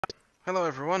Hello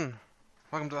everyone,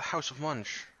 welcome to the House of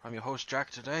Munch. I'm your host Jack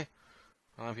today.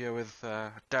 I'm here with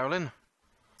Dowling.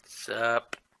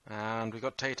 Sup? And we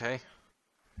got TayTay.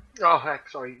 Oh heck,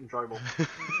 sorry, enjoyable.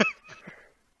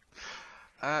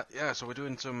 Yeah, so we're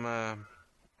doing some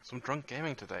drunk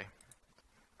gaming today.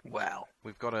 Wow.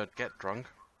 We've got to get drunk.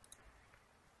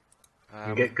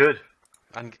 And get good.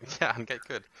 And get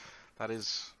good. That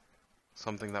is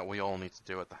something that we all need to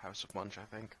do at the House of Munch, I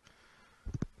think.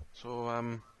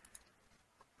 So,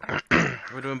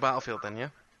 we're doing Battlefield then, yeah?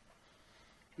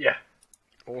 Yeah.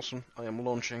 Awesome. I am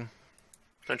launching.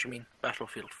 Don't you mean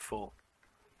Battlefield 4?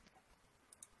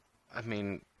 I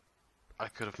mean, I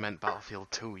could have meant Battlefield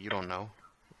 2, you don't know.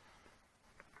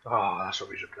 Oh, that's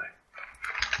what we should play.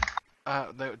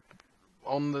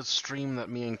 On the stream that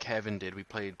me and Kevin did, we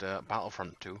played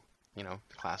Battlefront 2. You know,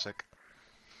 the classic.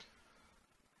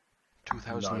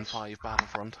 2005 nice.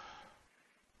 Battlefront.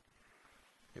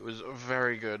 It was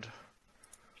very good.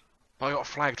 I got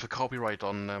flagged for copyright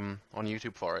on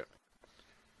YouTube for it.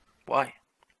 Why?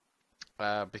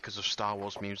 Because of Star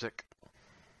Wars music.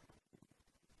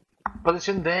 But it's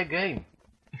in their game.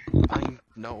 I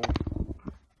know.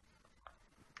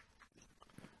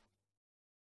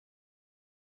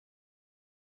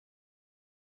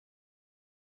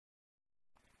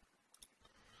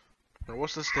 Now,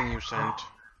 what's this thing you sent?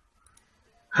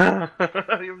 You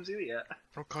haven't seen it yet.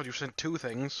 Oh god, you sent 2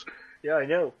 things. Yeah, I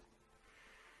know.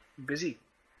 I'm busy.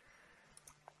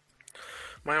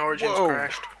 My Origins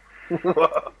crashed.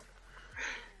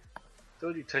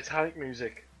 Told you, Titanic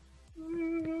music.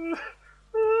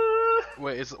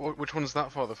 Wait, which one is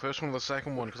that for? The first one or the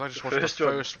second one? Because I just watched the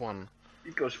first one.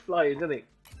 It goes flying, doesn't it?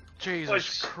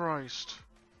 Jesus Christ.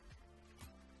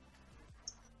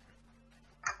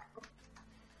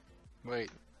 Wait.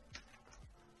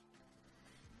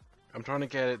 I'm trying to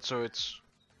get it so it's...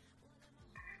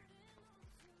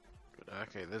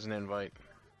 Okay, there's an invite.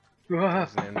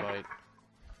 There's an invite.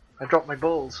 I dropped my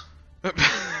balls. I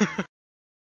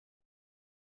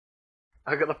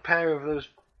got a pair of those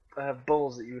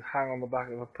balls that you hang on the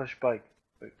back of a push bike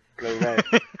that glow red.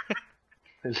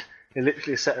 They're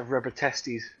literally a set of rubber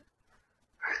testes.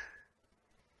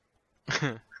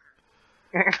 They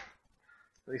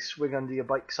swing under your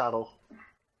bike saddle.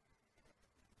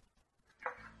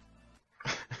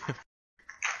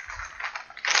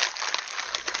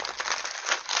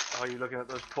 Are you looking at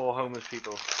those poor homeless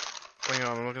people? Hang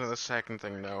on, I'm looking at the second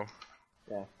thing now.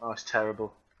 Yeah, oh, it's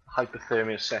terrible.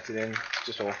 Hypothermia setting in. It's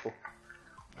just awful.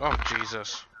 Oh,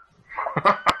 Jesus.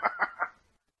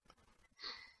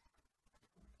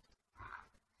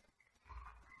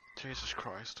 Jesus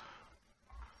Christ.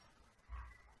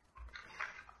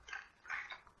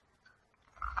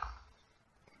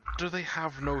 Do they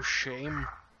have no shame?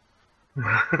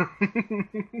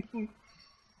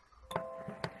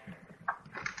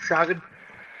 Shagging.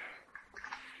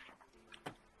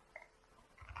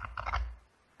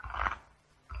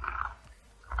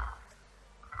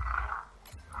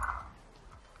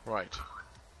 Right.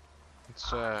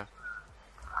 Let's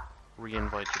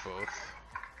re-invite you both.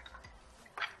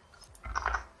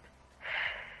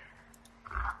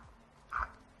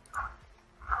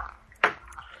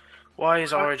 Why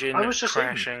is Origin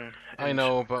crashing? I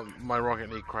know, but my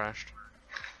Rocket League crashed.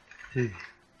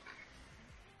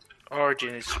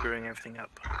 Origin is screwing everything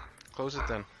up. Close it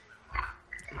then.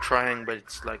 I'm trying, but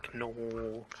it's like,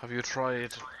 no. Have you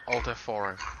tried Alt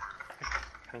F4?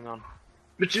 Hang on.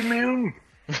 It's immune!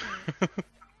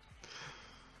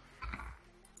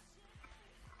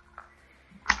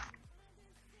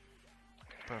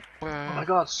 Oh my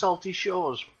god, salty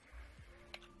shores.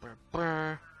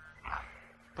 Oh,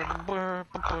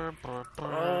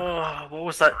 what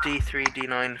was that D3,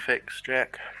 D9 fix,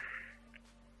 Jack?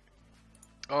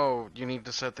 Oh, you need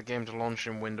to set the game to launch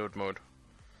in windowed mode.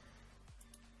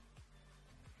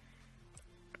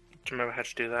 Do you remember how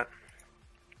to do that?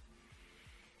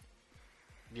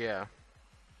 Yeah.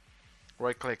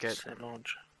 Right click it. Set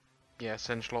launch. Yeah,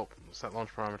 set launch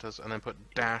parameters, and then put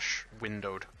dash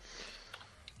windowed.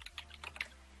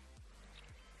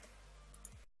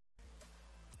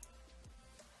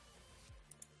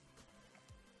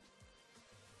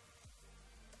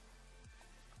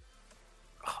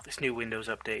 Oh, this new Windows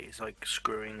update is like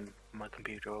screwing my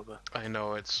computer over. I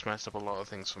know, it's messed up a lot of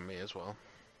things for me as well.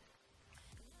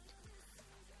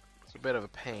 It's a bit of a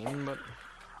pain, but...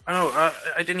 I know,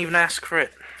 I didn't even ask for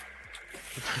it.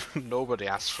 Nobody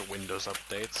asks for Windows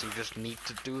updates, you just need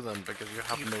to do them because you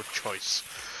have no choice.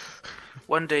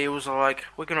 One day it was like,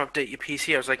 we're gonna update your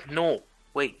PC. I was like, no,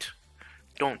 wait,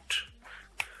 don't.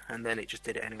 And then it just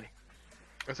did it anyway.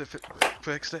 Has it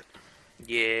fixed it?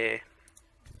 Yeah.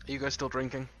 Are you guys still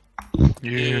drinking?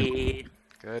 Yeah.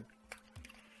 Good.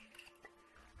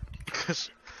 Because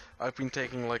I've been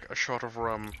taking like a shot of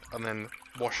rum and then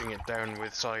washing it down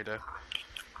with cider.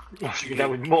 Washing it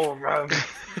down with more rum.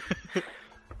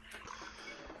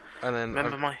 And then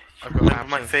Remember my I've got remember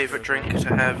my absinthe favourite as well. drink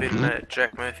to have in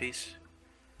Jack Murphy's?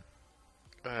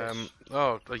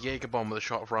 Oh, a Jaeger bomb with a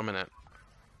shot of rum in it.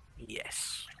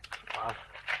 Yes. Wow.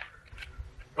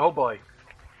 Oh boy.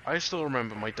 I still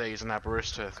remember my days in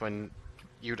Aberystwyth when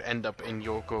you'd end up in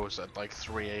Yoko's at like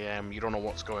 3 AM. You don't know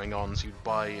what's going on, so you'd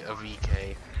buy a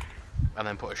VK and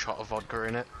then put a shot of vodka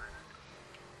in it.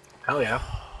 Hell yeah.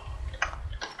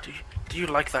 Do you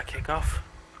like that kickoff?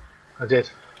 I did.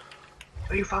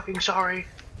 Are you fucking sorry?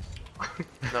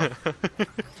 No.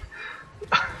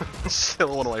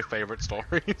 Still one of my favourite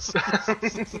stories.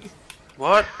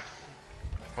 What?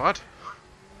 What?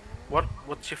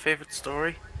 What's your favourite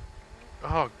story?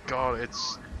 Oh god,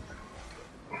 it's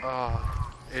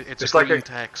It's a like green a-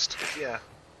 text. Yeah.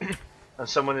 And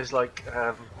someone is like,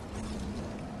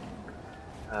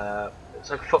 it's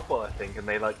like football, I think, and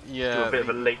they like do Yeah, a bit of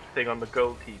a late thing on the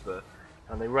goalkeeper,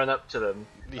 and they run up to them,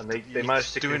 and they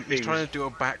manage to confuse. He's trying to do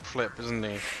a backflip, isn't he?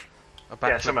 A Yeah,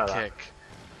 backflip something like that. kick.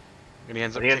 And he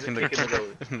ends up And he ends kicking up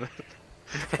kicking the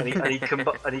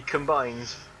and he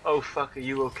combines, "Oh fuck, are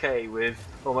you okay?" with,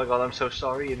 "Oh my god, I'm so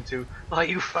sorry," into, "Are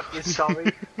you fucking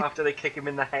sorry?" after they kick him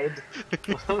in the head.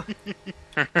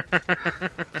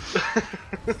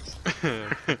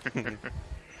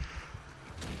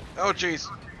 Oh jeez.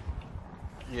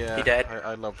 Yeah, He dead.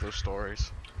 I love those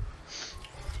stories.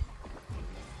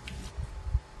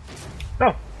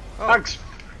 No, Oh. thanks.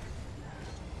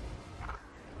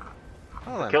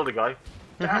 Oh, then. Killed a guy.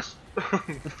 Yes. I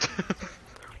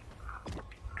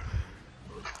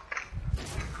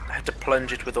had to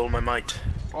plunge it with all my might.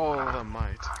 All the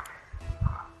might.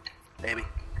 Maybe.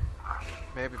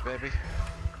 Baby.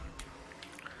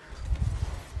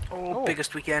 Oh,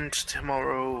 biggest weekend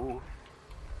tomorrow.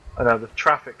 I know the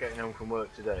traffic getting home from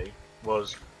work today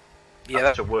was Yeah,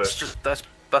 That's a work.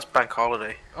 that's bank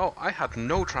holiday. Oh, I had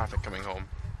no traffic coming home.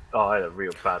 Oh, I had a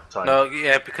real bad time. No,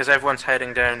 yeah, because everyone's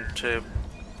heading down to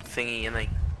thingy and they.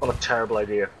 What a terrible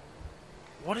idea.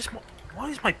 What is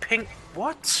my pink?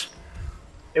 What?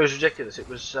 It was ridiculous. It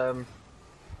was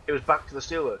back to the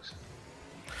steelworks.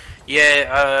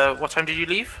 Yeah. What time did you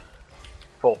leave?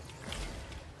 4.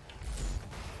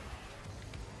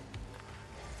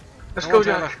 Let's Come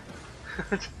go, on,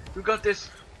 Jack. We got this.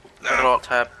 Got alt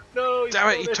tab. No, he's Damn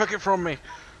it, got he took it from me.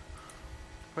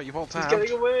 Wait, you've all He's tabbed.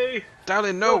 getting away.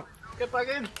 Dowling, no! Get back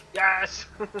in. Yes.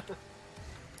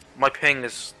 My ping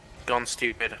has gone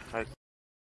stupid.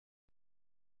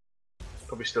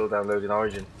 Probably still downloading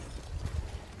Origin.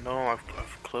 No, I've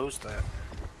closed that.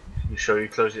 You sure you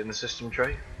closed it in the system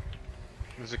tray?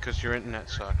 Is it because your internet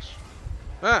sucks?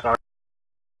 Ah! Sorry.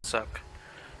 Suck.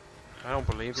 I don't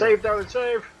believe you. Save, Darren,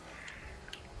 save.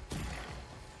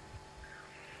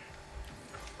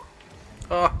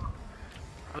 Oh.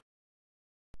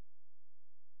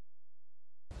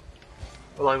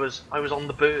 Well, I was on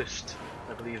the burst,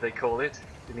 I believe they call it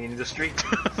in the industry.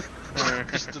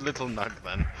 Just a little nug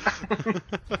then.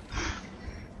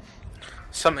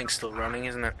 Something's still running,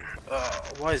 isn't it? Oh,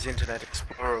 why is Internet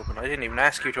Explorer open? I didn't even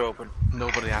ask you to open.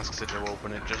 Nobody asks it to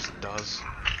open, it just does.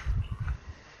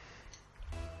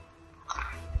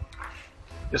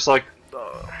 It's like,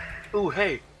 oh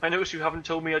hey, I noticed you haven't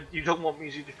told me you don't want me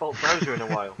as your default browser in a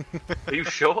while. Are you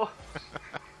sure?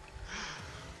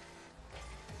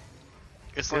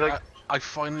 It's You're like, like- I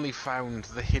finally found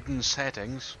the hidden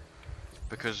settings,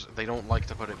 because they don't like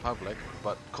to put it public,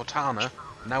 but Cortana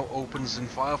now opens in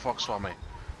Firefox for me,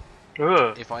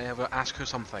 Ugh. if I ever ask her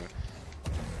something.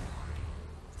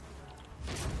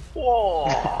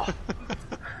 Whoa!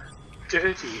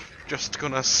 Dirty. Just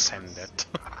gonna send it.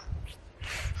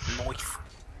 Nice.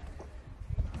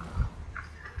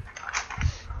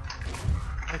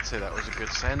 I'd say that was a good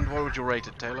send. What would you rate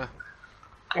it, Taylor?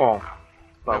 Oh.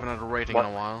 We haven't had a rating in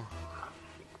a while.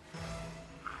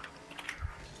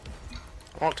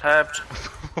 Alt tabbed.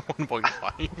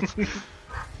 1.5.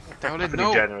 Dowling, Pretty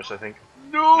no! generous, I think.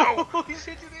 No! He's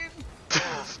hit it in!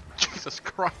 Jesus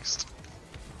Christ.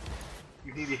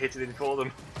 You nearly hit it in for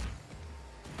them.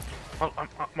 Well,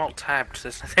 I'm alt tabbed.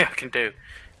 There's nothing I can do.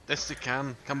 Yes, you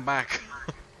can. Come back.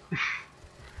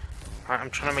 I'm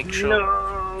trying to make sure.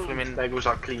 No! Flimin- There goes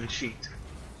our clean sheet.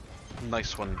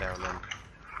 Nice one, Dowling.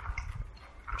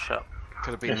 Shut up.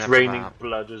 Could have been It's never raining that.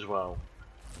 blood as well.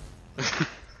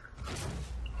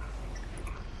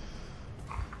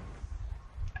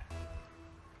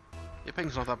 Your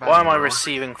ping's not that bad. Why am I anymore.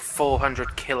 receiving 400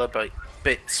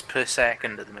 kilobytes per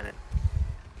second at the minute?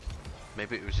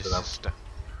 Maybe it was your Dunno. sister.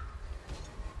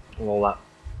 and all that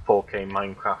 4K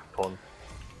Minecraft porn.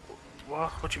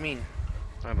 What do you mean?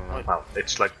 I don't know. Well,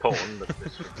 it's like porn, but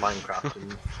it's Minecraft.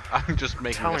 And... I'm just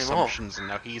making Tell me assumptions, and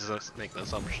now he's making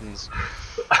assumptions.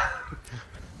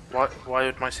 Why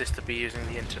would my sister be using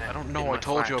the internet? I don't know. I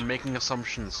told you I'm making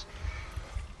assumptions.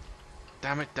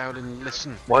 Damn it, Dowling,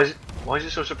 listen. Why is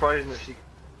it so surprising that she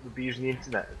would be using the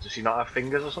internet? Does she not have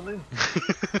fingers or something?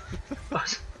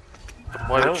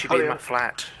 Why would she be in my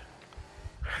flat?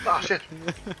 Oh shit!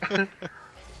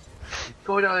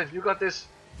 Go down, you got this.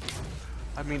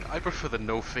 I mean, I prefer the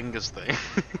no fingers thing.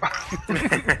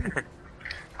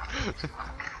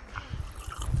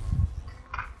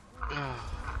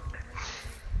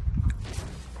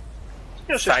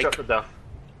 Your sister up to death.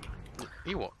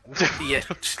 You what? Yeah,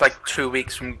 just like 2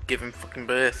 weeks from giving fucking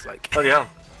birth, like. Oh yeah.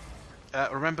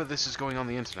 Remember, this is going on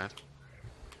the internet.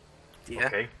 Yeah.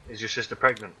 Okay. Is your sister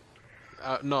pregnant?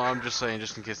 No, I'm just saying,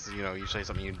 just in case you say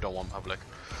something you don't want public.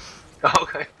 Oh,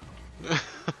 okay.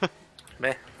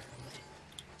 Meh.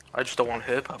 I just don't want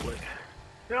her public.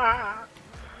 Ah.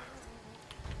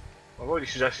 I've already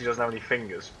suggested she doesn't have any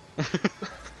fingers.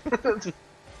 I'm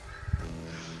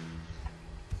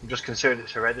just concerned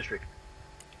it's hereditary.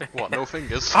 What? No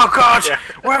fingers? Oh God! Yeah.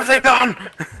 Where have they gone?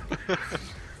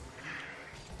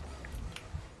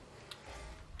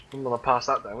 Wouldn't want to pass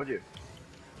that down, would you?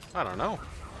 I don't know.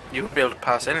 You wouldn't be able to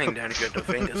pass anything down if you had no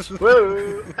fingers.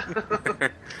 Whoa!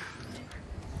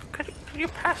 Could you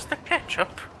pass the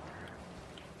ketchup?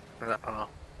 Oh,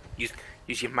 use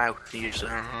your mouth. Use.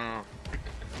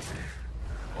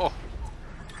 Oh.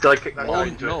 Did I kick that guy Oh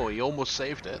into no, it? he almost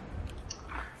saved it.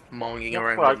 Monging Yeah,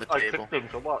 around well, on the I table. kicked him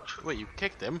to watch. Wait, you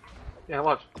kicked him? Yeah,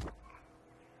 watch.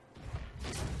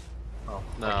 Oh,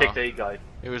 No. I kicked a guy.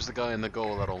 It was the guy in the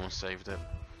goal that almost saved it.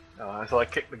 Oh, I thought I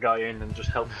kicked the guy in and just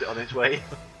helped it on its way.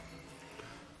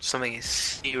 Something is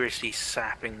seriously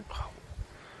sapping.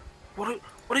 What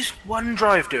is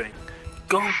OneDrive doing?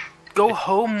 Go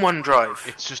home, OneDrive.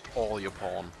 It's just all your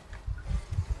porn.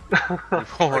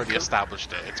 We've already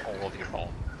established it. It's all of your porn.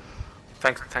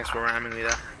 Thanks for ramming me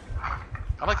there.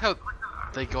 I like how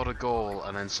they got a goal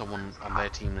and then someone on their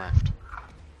team left.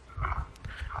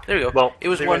 There we go. Well, it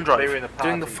was they were in a OneDrive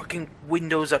doing the party. fucking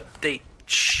Windows update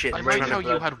shit. I I'm like reading how it,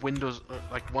 you but- had Windows,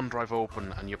 like OneDrive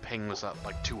open and your ping was at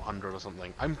like 200 or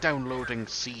something. I'm downloading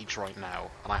Siege right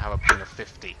now and I have a ping of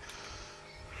 50.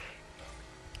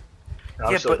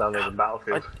 I'm Yeah, still but- downloading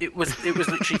Battlefield. It was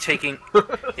literally taking.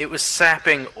 It was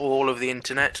sapping all of the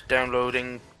internet,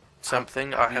 downloading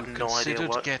something. I have no idea Considered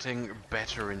what. getting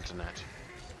better internet.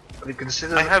 Have you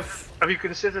considered? I have. Have you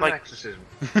considered like- an exorcism?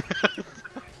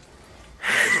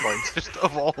 At this point. Just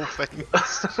of all things.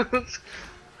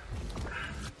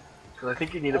 Because I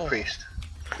think you need a Oh. priest.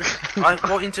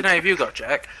 What internet have you got,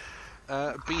 Jack?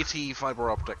 BT fiber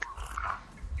optic.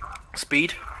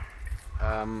 Speed?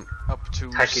 Up to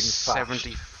Heckin' fast.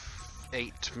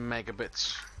 78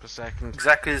 megabits per second.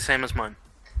 Exactly the same as mine.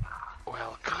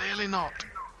 Well, clearly not.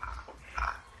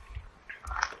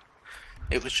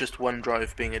 It was just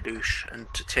OneDrive being a douche and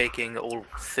taking all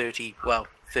 30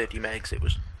 megs. It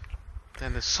was.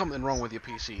 Then there's something wrong with your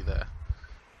PC there.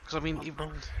 Because I mean, even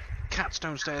cat's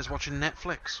downstairs watching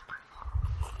Netflix.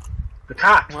 The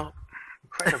cat. Well,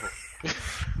 Incredible.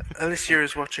 Alicia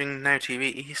is watching Now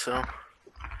TV, so.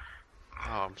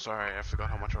 Oh, I'm sorry, I forgot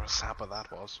how much of a sapper that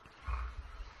was.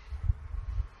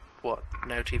 What?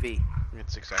 Now TV?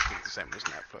 It's exactly the same as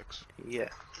Netflix. Yeah.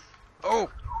 Oh!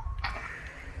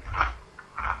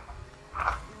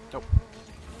 Nope.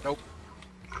 Nope.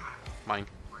 Mine.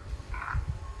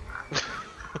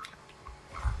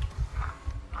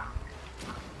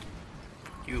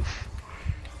 You.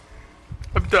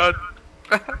 I'm done.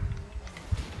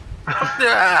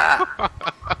 Ah!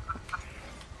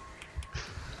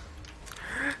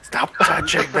 Stop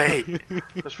touching me!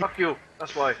 Just fuck you.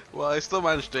 That's why. Well, I still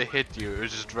managed to hit you, it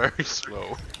was just very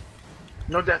slow.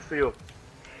 No death for you.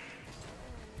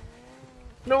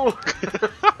 No.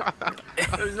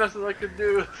 There's nothing I can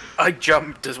do. I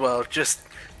jumped as well, just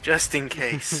in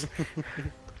case.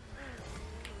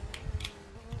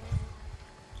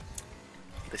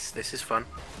 This is fun.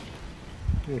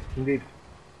 Indeed.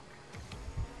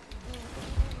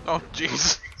 Oh,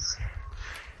 jeez.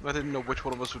 I didn't know which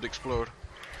one of us would explode.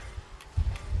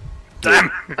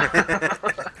 Damn!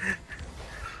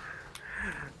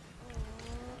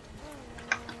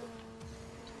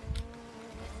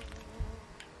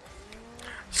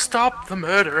 Stop the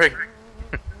murdering!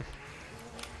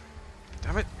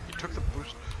 Damn it, you took the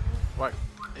boost. Right,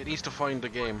 it needs to find a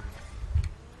game.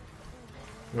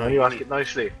 No, you ask it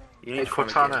nicely. You Hey, need to find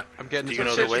a Cortana. game. I'm getting Do to you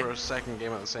know the the way? for a second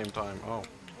game at the same time. Oh.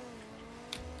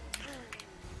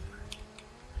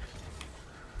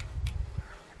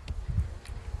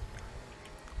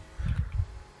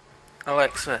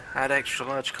 Alexa, add extra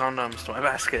large condoms to my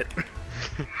basket.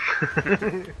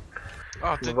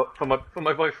 Oh, For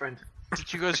my boyfriend.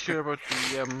 did you guys hear about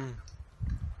the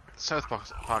South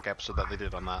Park episode that they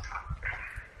did on that?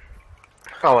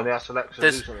 Oh, and they asked Alexa to do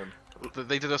There's- something.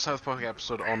 They did a South Park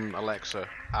episode on Alexa,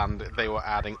 and they were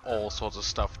adding all sorts of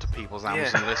stuff to people's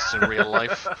Amazon lists in real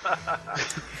life.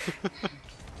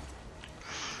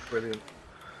 Brilliant.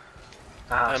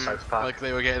 South Park. Like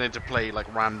they were getting it to play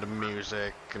like random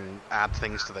music and add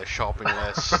things to their shopping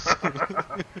list.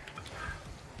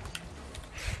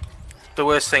 The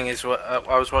worst thing is,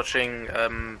 I was watching.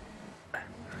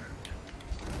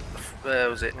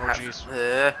 Was it Oh,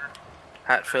 jeez.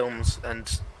 Hat Films,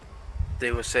 and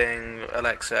they were saying,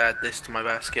 Alexa, add this to my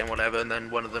basket and whatever, and then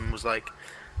one of them was like,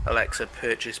 Alexa,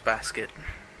 purchase basket.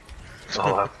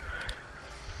 Oh, wow.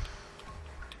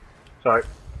 Sorry.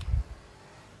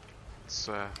 It's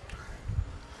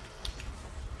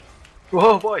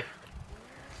Whoa, boy.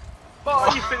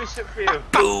 Oh, you finished it for you.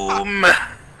 Boom!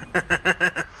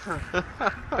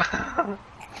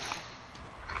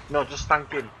 No, just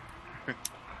thank him.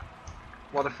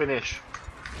 What a finish.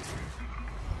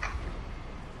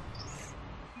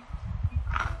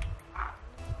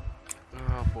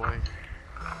 oh boy.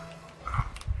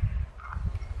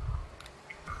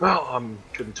 Well,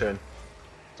 couldn't turn.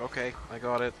 Okay, I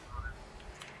got it.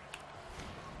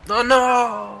 No,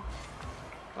 no!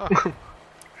 Oh,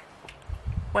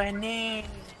 Winning!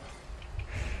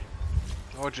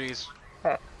 oh jeez.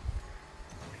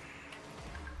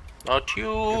 Not Good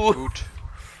you! boot.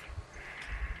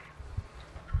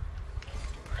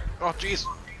 Oh jeez.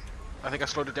 I think I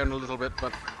slowed it down a little bit,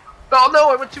 but Oh no,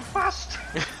 I went too fast.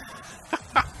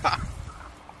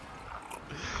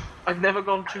 I've never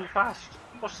gone too fast.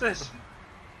 What's this?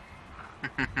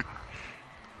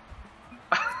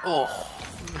 Oh.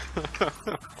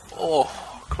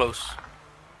 Oh, close.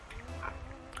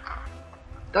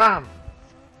 Damn.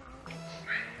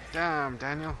 damn,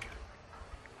 Daniel.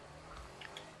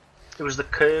 It was the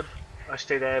curb. I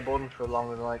stayed airborne for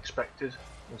longer than I expected,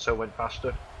 and so went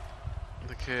faster.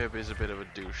 The curb is a bit of a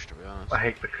douche, to be honest. I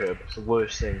hate the curb. It's the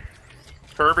worst thing.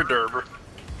 Herby derber.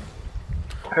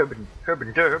 Herb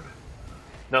and derb.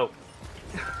 No.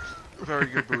 Very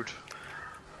good boot.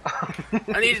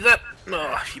 I needed that!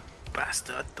 Oh, you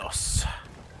bastardos.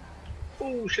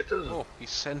 Oh shit! There's Oh, he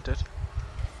sent it.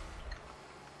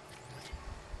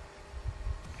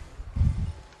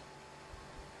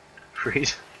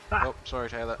 freeze. Oh, sorry,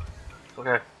 Taylor.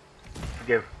 Okay.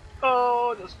 Forgive.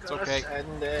 Oh, just gonna okay.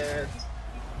 send it.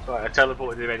 Sorry, I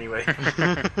teleported him anyway.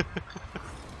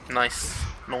 Nice.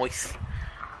 Nice.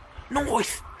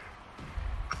 Nice!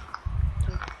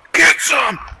 Get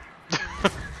some!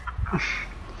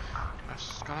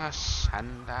 Just gonna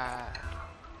send that.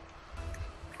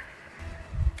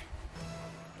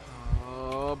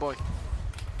 Oh boy. Come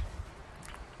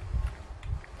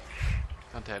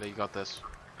on, Taylor, you got this.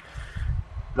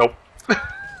 Nope.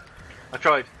 I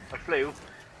tried. I flew.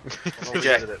 I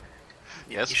Jack. did it.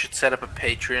 Yes. You should set up a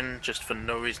Patreon just for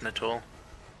no reason at all.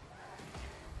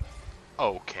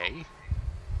 Okay.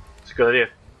 It's a good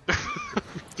idea.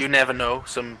 You never know,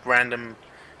 some random,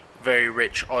 very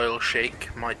rich oil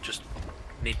sheik might just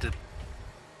need to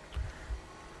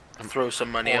throw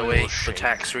some money Oil away for sheik.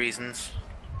 tax reasons.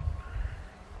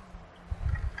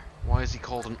 Why is he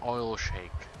called an oil shake?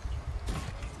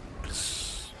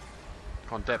 'Cause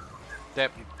Come on, Deb.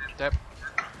 Deb. Deb.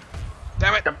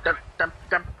 Damn it! Dump, dump, dump,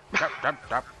 dump. Deb, Deb,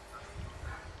 Deb.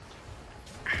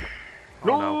 Oh,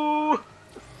 No!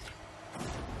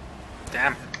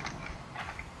 damn.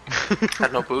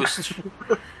 Had no boost.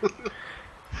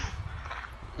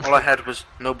 All I had was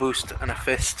no boost and a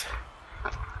fist.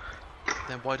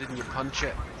 Then why didn't you punch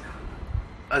it?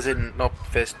 As in, not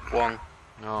fist, wong.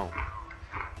 No.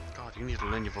 God, you need to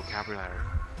learn your vocabulary.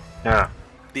 Yeah.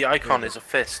 The icon is a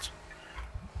fist.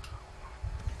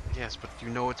 Yes, but you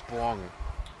know it's Bwong.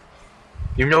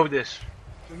 You know this.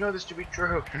 You know this to be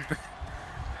true. Have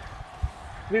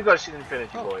you guys seen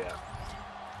Infinity War yet?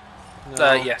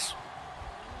 No. Yes.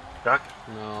 Jack?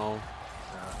 No.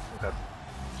 Okay.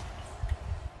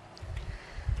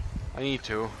 I need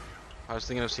to. I was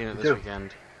thinking of seeing it this do.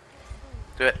 weekend.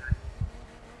 Do it.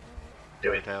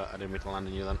 Do it. I didn't mean to land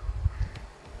on you then.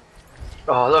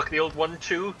 Oh, look, the old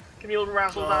 1-2. Give me the old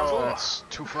razzle dazzle. That's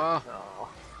too far. Oh.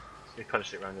 We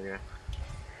punched it round anyway.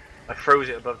 I froze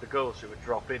it above the goal so it would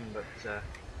drop in, but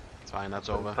It's fine, that's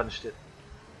I over. punched it.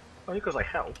 Only because I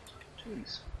helped.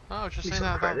 Jeez. No, I was just Give me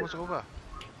saying some that credit. was over.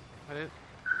 I did.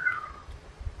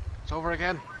 It's over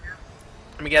again.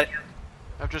 Let me get it.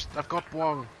 I've got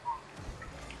Bwong.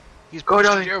 He's Go,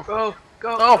 boosted darling. you. Go.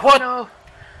 Go. Oh, what? No.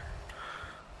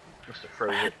 Must have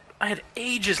froze it. I had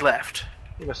ages left.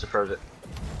 You must have froze it.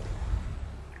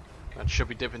 That should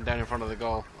be dipping down in front of the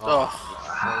goal. Oh. He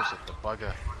froze it, the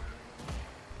bugger.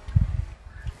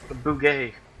 The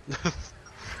bouquet.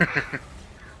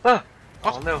 Ah!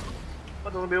 Oh no. I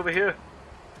don't want to be over here.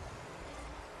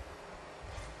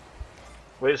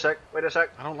 Wait a sec, wait a sec.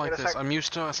 I don't like this. I'm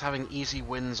used to us having easy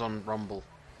wins on Rumble.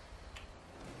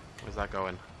 Where's that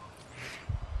going?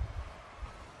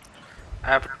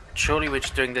 But surely we're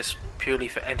just doing this purely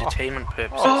for entertainment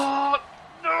purposes. Oh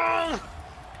no!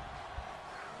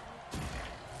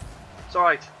 It's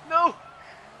alright. No!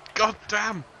 God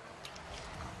damn!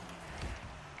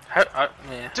 How,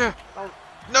 yeah. Duh.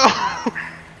 No!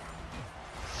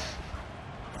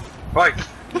 Right.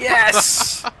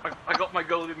 Yes! I got my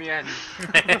goal in the end.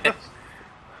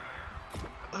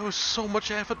 There was so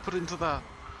much effort put into that.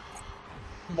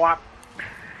 Mwap.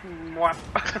 Mwap.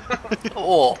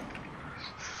 Oh.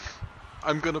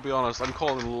 I'm gonna be honest, I'm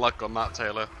calling luck on that,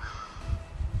 Taylor.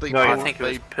 They No, I both- think it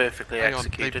was perfectly hang on,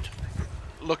 executed.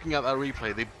 looking at that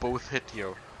replay, they both hit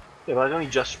you. Yeah, but I only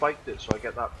just spiked it, so I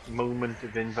get that moment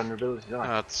of invulnerability. Don't I?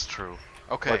 That's true.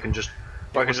 Okay. I can just,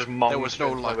 There was no monster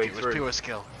my luck, way it was through. pure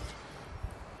skill.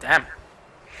 Damn.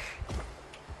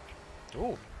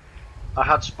 Oh. I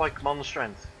had spike mon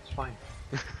strength. It's fine.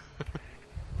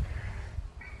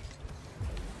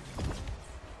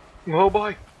 Oh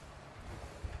boy.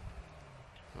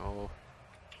 Oh.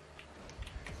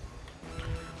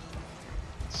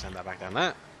 Send that back down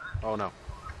there. Oh no.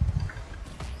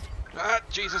 Ah,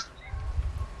 Jesus.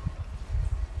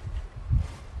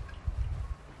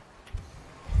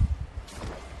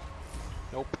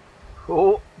 Nope.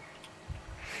 Oh.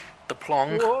 The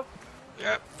plong. Oh.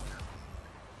 Yep.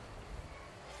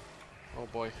 Oh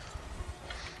boy.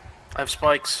 I have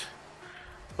spikes.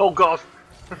 Oh god.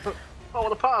 Oh,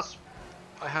 what a pass.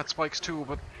 I had spikes too,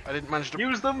 but I didn't manage to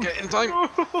Use them. get in time.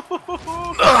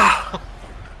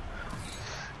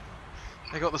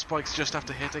 I got the spikes just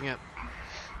after hitting it.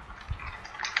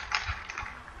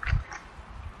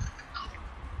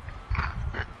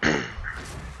 I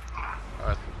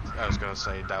was gonna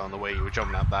say, down the way you were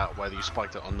jumping at that, whether you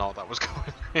spiked it or not, that was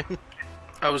going in.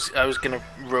 I was gonna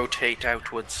rotate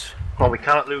outwards. Well, we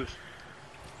cannot lose.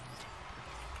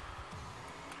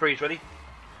 Freeze, ready?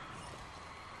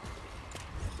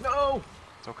 No!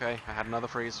 It's okay, I had another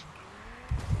freeze.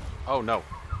 Oh no.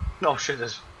 No,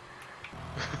 shitters.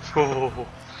 Oh,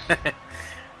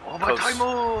 oh my Close. time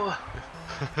more!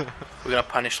 We're gonna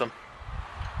punish them.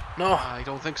 No. I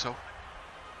don't think so.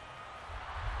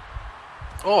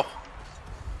 Oh.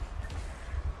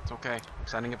 It's okay, I'm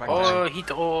sending it back Oh, down. he.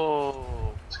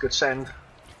 Oh. It's a good send.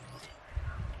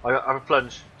 I have a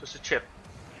plunge, just a chip.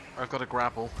 I've got a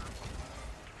grapple.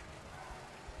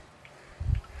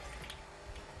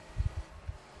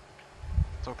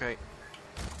 It's okay.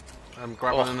 I'm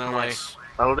grappling Oh, away. nice.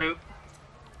 That'll do.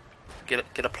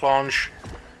 Get a plunge.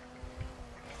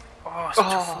 Oh, it's too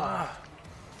far.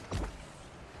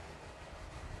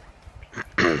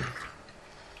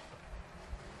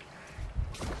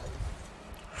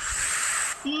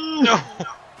 No!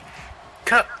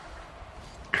 Cut.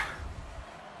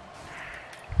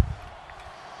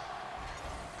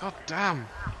 God damn.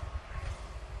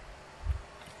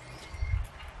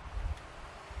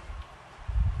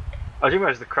 I didn't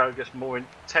realise the crowd gets more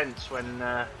intense when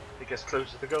it gets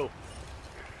closer to goal.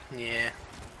 Yeah.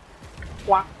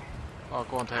 What? Oh,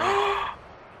 go on, Taylor.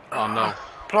 Oh no.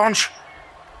 Plunge.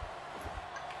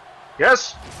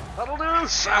 Yes! That'll do!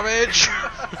 Savage!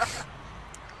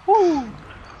 Woo!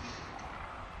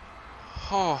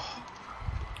 Oh.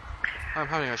 I'm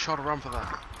having a shot of rum for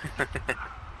that.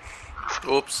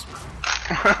 Oops.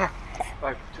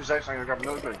 Right, 2 seconds, I'm gonna grab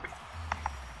another drink.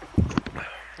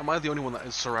 Am I the only one that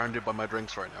is surrounded by my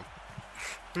drinks right now?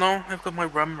 No, I've got my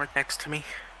rum right next to me.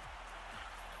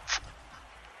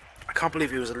 I can't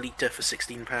believe it was a litre for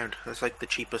 £16. That's like the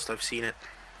cheapest I've seen it.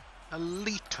 A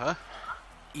litre?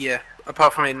 Yeah,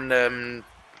 apart from in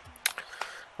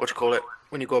what do you call it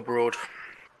when you go abroad?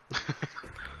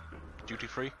 Duty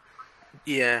free?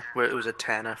 Yeah, where it was a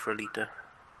tenner for a litre.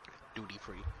 Duty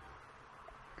free.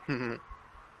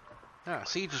 Yeah,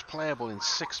 Siege is playable in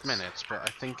 6 minutes, but I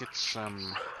think it's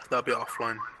That'll be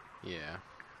offline. yeah.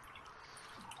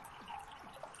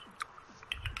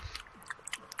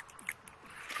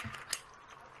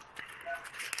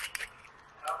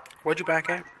 Why'd you back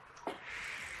out?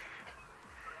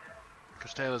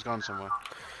 Because Taylor's gone somewhere.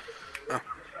 Oh.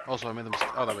 Also, I made the mistake.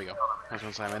 Oh, there we go. I was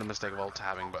going to say I made the mistake of alt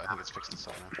tabbing, but I think it's fixed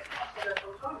itself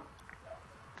now.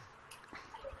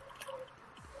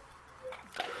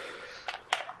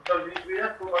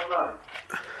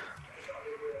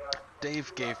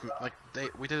 Dave gave me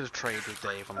we did a trade with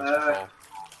Dave on this before,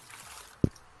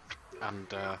 and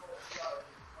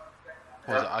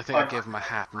what was it? I think I gave him a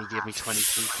hat and he gave me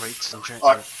 23 crates and checked.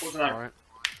 Alright.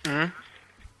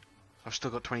 I've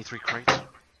still got 23 crates.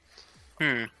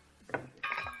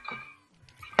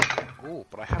 Oh,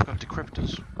 but I have got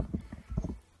decryptors.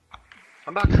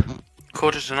 I'm back.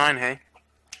 8:45, hey?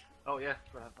 Oh yeah,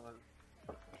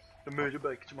 the murder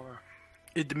bake tomorrow.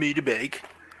 In the meter bake.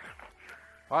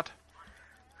 What?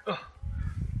 Oh,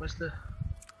 where's the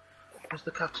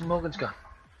Captain Morgan's gun?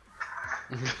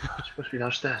 It's supposed to be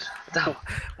downstairs. Down.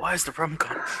 Why is the rum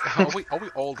gone? Are we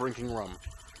all drinking rum?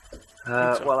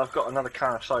 Well, I've got another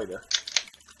can of cider.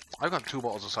 I've got 2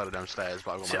 bottles of cider downstairs,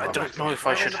 but I've got See, my I rum don't next know to if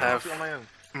I should have on my own.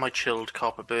 my chilled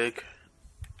Copperberg,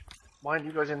 Why aren't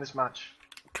you guys in this match?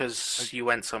 because you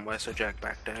went somewhere, so Jack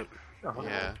backed out. Oh,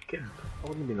 Yeah. I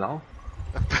wouldn't be long.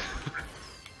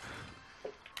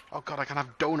 Oh god, I can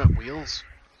have donut wheels.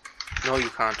 No, you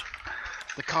can't.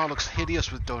 The car looks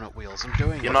hideous with donut wheels. I'm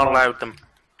doing You're it. not allowed them.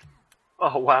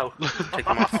 Oh wow. Take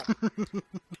them off.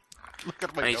 Look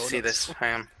at my I need to see donuts. this.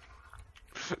 Hang on.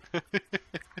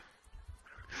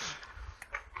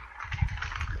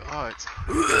 Oh, it's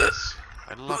hideous.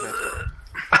 I love it.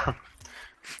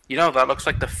 You know, that looks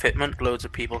like the fitment loads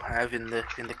of people have in the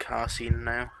car scene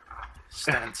now.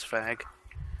 Stance fag.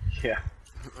 Yeah.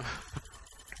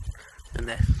 In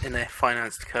their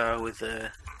financed car with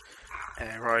air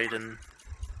ride and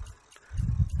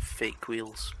fake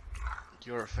wheels.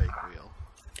 You're a fake wheel.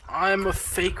 I'm a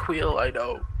fake wheel, I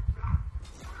know.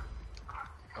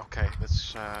 Okay,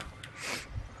 let's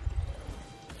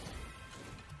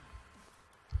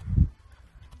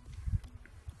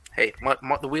Hey,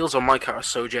 the wheels on my car are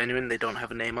so genuine they don't have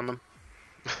a name on them.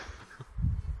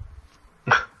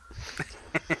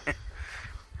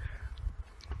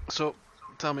 So,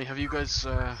 tell me, have you guys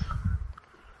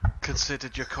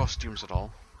considered your costumes at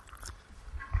all?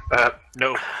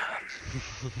 No.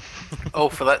 Oh,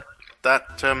 for that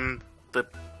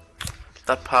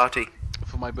party.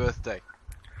 For my birthday.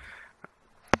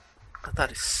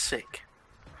 That is sick.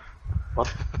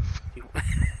 What?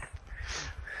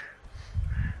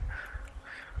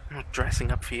 I'm not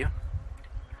dressing up for you.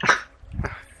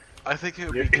 I think it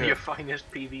would You're be in good. your finest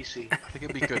PVC. I think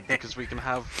it'd be good because we can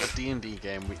have a D&D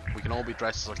game. We can all be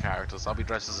dressed as our characters. I'll be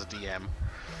dressed as a DM.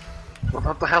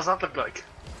 What the hell's that look like?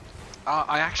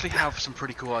 I actually have some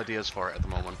pretty cool ideas for it at the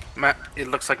moment. It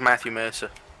looks like Matthew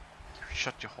Mercer.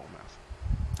 Shut your whole mouth.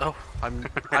 Oh.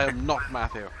 I am not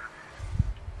Matthew.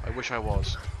 I wish I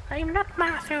was. I'm not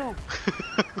Matthew.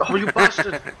 Oh, you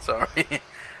bastard! Sorry.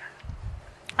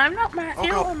 I'm not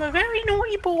Matthew. God. I'm a very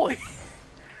naughty boy.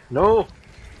 No.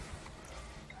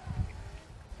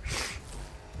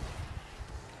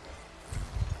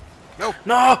 No.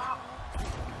 No!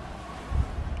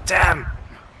 Damn!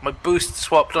 My boost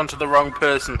swapped onto the wrong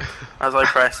person as I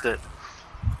pressed it.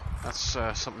 That's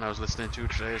something I was listening to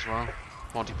today as well.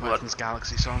 Monty Python's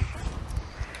Galaxy song.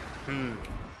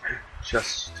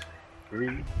 Just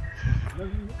breathe.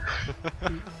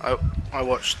 I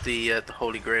watched the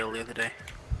Holy Grail the other day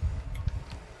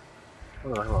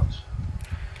What did I watch?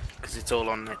 because it's all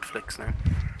on Netflix now.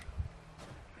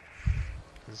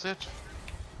 Is it?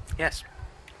 Yes,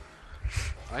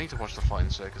 I need to watch the Flying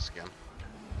Circus again.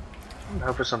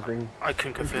 Now for something. I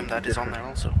can confirm that is on there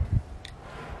also.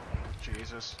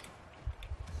 Jesus.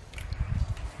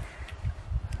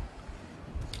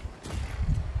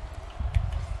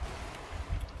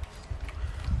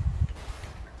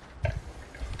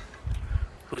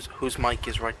 Whose mic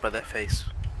is right by their face?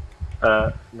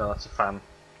 No, that's a fan.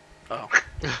 Oh.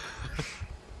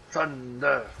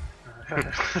 Thunder.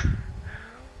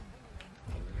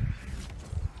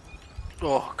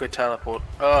 Oh, good teleport.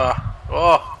 Oh.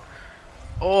 Oh.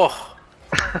 Oh.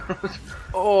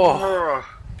 Oh.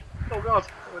 Oh god.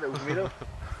 Oh, that was me though.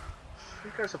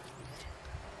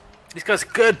 These guys are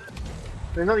good.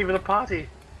 They're not even a party.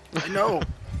 I know.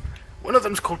 One of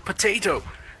them's called Potato.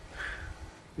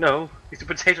 No, he's a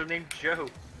potato named Joe.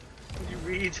 Did you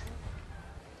read?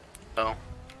 Oh.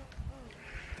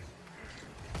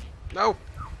 No.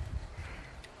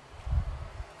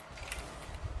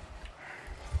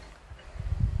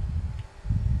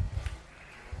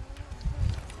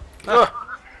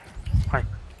 Hi.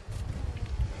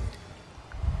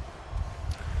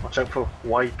 Watch out for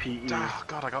YPE. Oh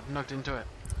god, I got knocked into it.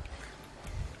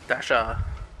 Dasha.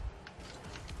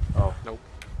 Oh. Nope.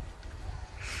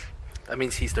 That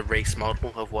means he's the race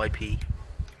model of YP.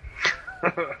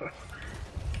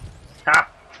 Ha!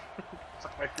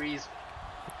 Suck my freeze.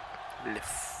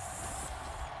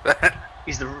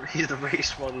 He's the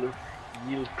race model of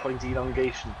yield point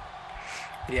elongation.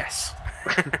 Yes.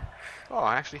 Oh,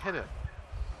 I actually hit it.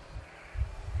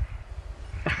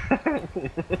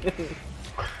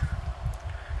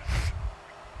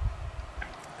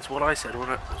 It's what I said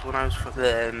when I was for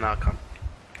the no, I can't.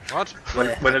 What? When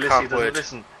I Alicia can't doesn't word.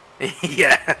 listen.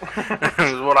 Yeah,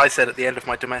 it was what I said at the end of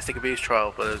my domestic abuse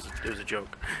trial, but it was a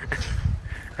joke.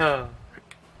 Oh.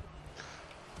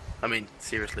 I mean,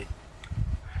 seriously.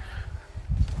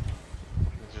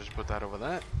 Let's just put that over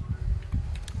there.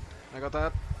 I got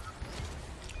that.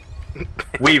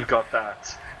 We've got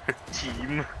that.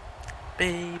 Team.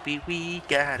 Baby, we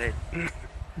got it.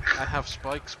 I have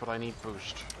spikes, but I need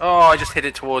boost. Oh, I just hit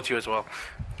it towards you as well.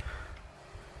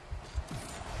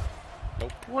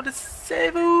 Nope. What a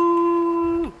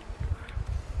Sevu!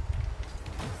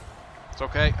 It's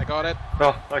okay, I got it.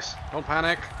 Oh, nice. Don't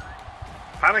panic.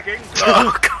 Panicking.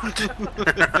 Oh god!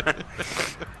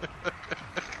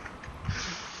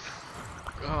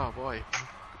 Oh boy.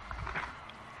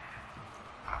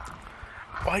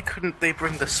 Why couldn't they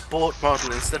bring the sport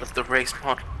model instead of the race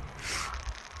model?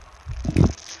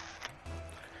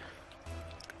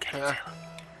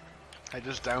 I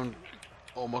just downed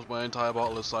almost my entire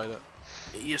bottle of cider.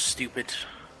 You're stupid.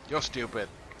 You're stupid.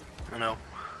 I know.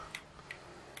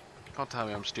 Can't tell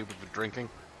me I'm stupid for drinking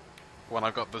when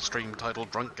I've got the stream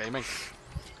titled Drunk Gaming.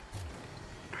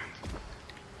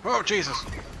 Oh Jesus!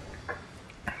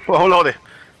 Oh lordy.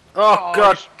 Oh,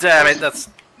 god damn it, that's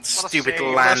What a stupid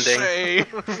save, landing.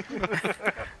 what a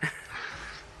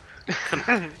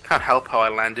save. Can't help how I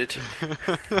landed.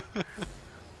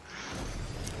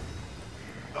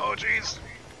 Oh jeez!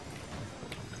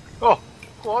 Oh,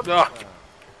 what? Oh.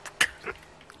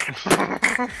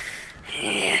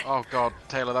 Oh god,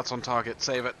 Taylor, that's on target.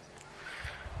 Save it.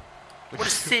 What a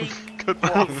save! Good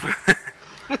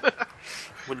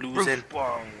We're losing.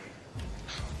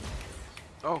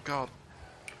 Oh god.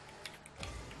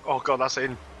 Oh god, that's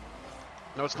in.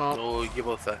 No, it's not. Oh, you're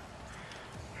both there.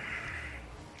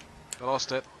 I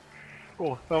lost it.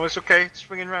 Oh, no, it's okay. It's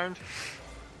swinging round.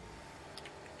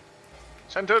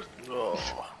 Centered.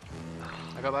 Oh.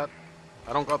 I got that.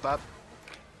 I don't got that.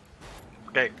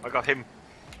 Okay, I got him.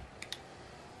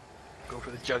 Go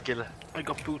for the jugular. I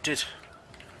got booted.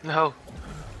 No.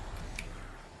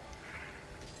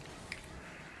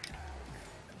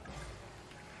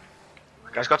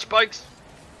 Guy's got spikes.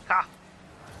 Ha!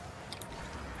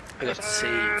 I got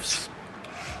saves.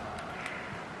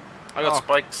 I got Oh,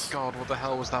 spikes. God, what the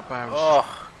hell was that bounce?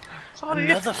 Oh, Sorry.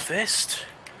 another fist.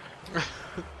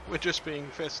 We're just being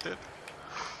fisted.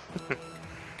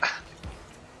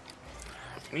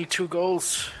 Need 2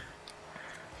 goals.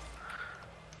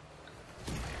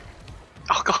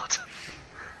 Oh god.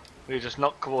 We're just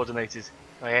not coordinated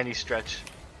by any stretch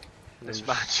in this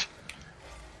match.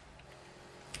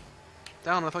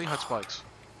 Down, I thought you had spikes.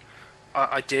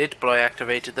 I did, but I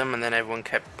activated them, and then everyone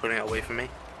kept putting it away from me.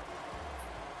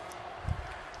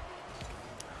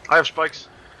 I have spikes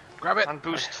Grab it. and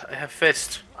boost. I have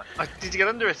fist. I need to get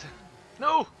under it.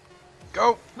 No!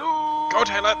 Go. No! Go,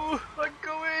 Taylor. I'm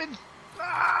going!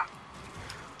 Ah!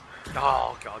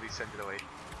 Oh god, he sent it away.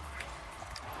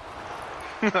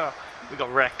 We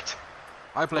got wrecked.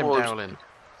 I blame Oh, Dowling.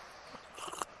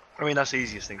 I mean, that's the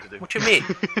easiest thing to do. What do you mean?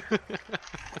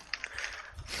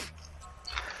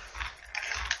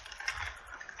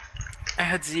 I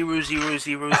had 0, 0,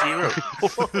 0, 0.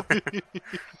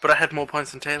 But I had more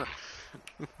points than Taylor.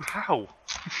 How?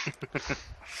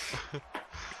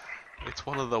 It's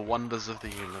one of the wonders of the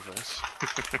universe.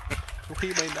 We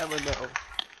may never know.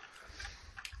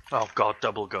 Oh god,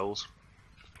 double goals.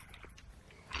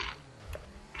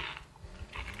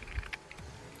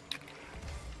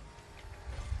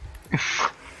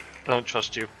 I don't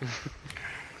trust you.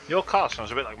 Your car sounds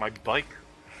a bit like my bike.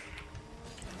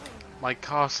 My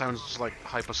car sounds just like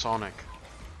hypersonic.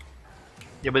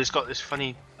 Yeah, but it's got this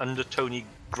funny undertony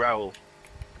growl.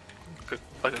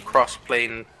 Like a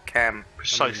cross-plane cam.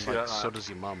 Precisely I mean, like that. so does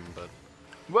your mum, but...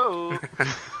 Whoa!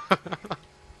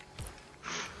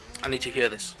 I need to hear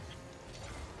this.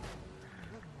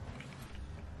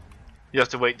 You have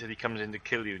to wait till he comes in to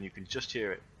kill you and you can just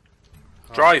hear it.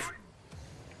 Drive!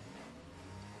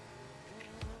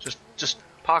 Just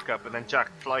park up and then Jack,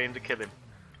 fly in to kill him.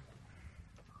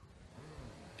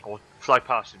 Or fly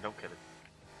past him, don't kill him.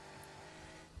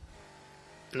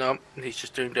 No, he's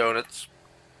just doing donuts.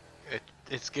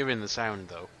 It's giving the sound,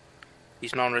 though.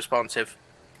 He's non-responsive.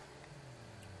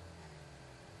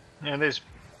 Yeah, it is.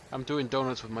 I'm doing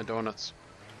donuts with my donuts.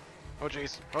 Oh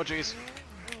jeez. Oh jeez.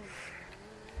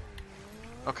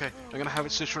 Okay, I'm gonna have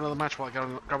it switch for another match while I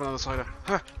grab another cider.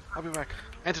 Huh, I'll be back.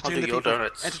 Entertain do the your people.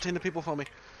 donuts. Entertain the people for me.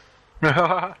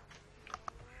 I'm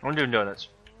doing donuts.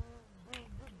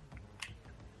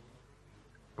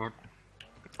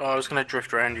 Oh, I was gonna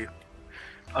drift around you.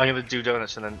 I'm gonna do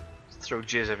donuts and then throw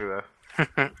jizz everywhere.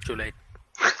 Too late.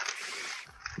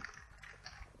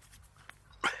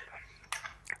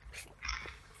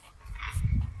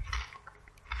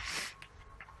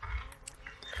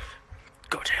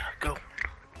 Go, Taylor, go.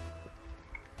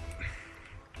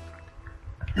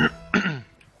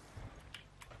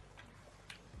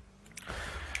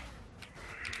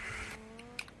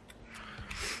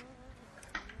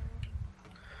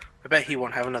 I bet he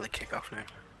won't have another kickoff now.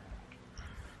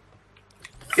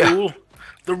 Fool!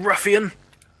 The ruffian!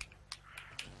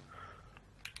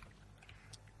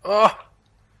 Oh!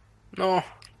 No!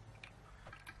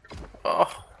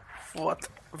 Oh!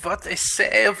 What a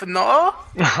save, no?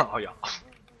 Oh yeah.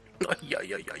 Oh, yeah.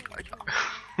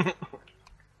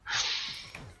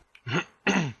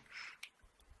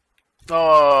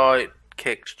 Oh, it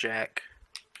kicked Jack.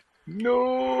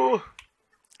 No.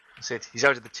 That's it. He's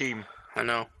out of the team. I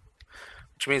know.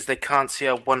 Which means they can't see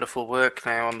our wonderful work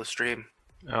now on the stream.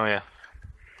 Oh yeah.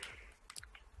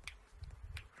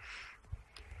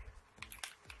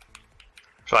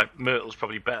 It's like Myrtle's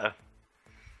probably better.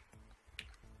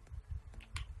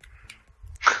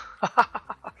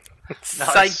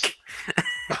 Psych!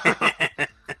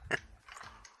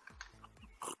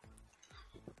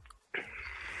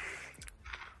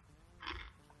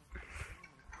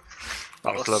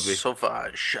 That was lovely.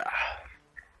 Sauvage.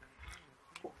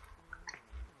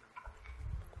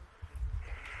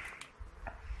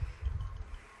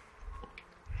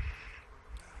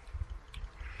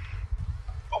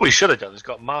 What we should have done is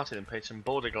got Martin and paid some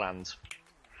border glands.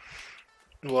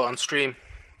 What, on stream?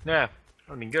 Yeah, that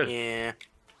would have been good. Yeah.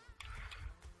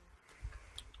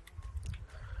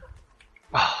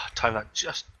 Ah, timed that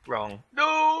just wrong.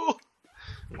 No!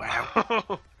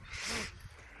 Wow.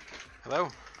 Hello?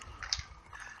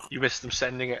 You missed them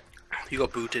sending it. You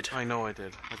got booted. I know I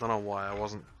did. I don't know why I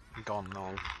wasn't gone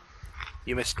long.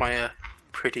 You missed my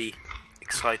pretty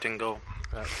exciting goal.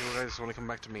 Do you guys want to come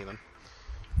back to me then?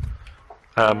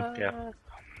 Yeah.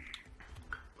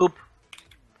 Oop.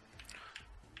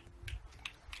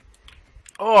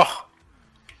 Oh!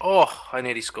 Oh, I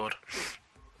nearly scored.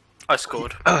 I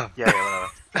scored. Yeah,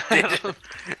 whatever.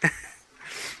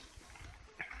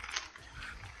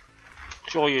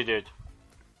 Sure you did.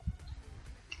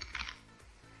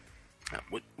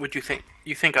 Would you think?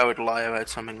 You think I would lie about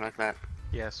something like that?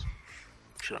 Yes.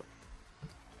 Shut up.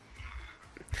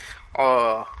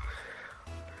 Oh,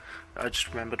 I just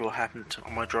remembered what happened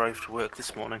on my drive to work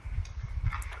this morning.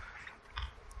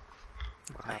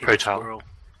 I hit a Pro-tal. squirrel.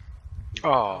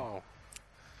 Oh.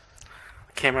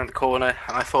 I came around the corner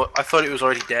and I thought it was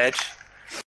already dead.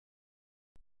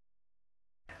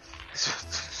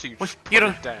 So you What? just You put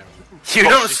don't- it down. You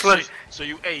don't slow. So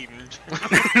you aimed.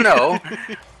 No,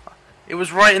 it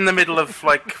was right in the middle of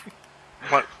like,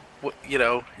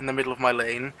 in the middle of my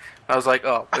lane. I was like,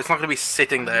 oh, it's not going to be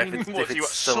sitting there if What, it's you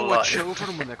still saw alive.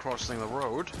 children when they're crossing the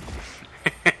road.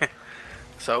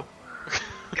 So,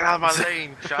 Get out of my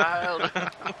lane, child.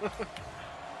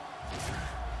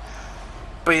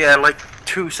 but yeah, like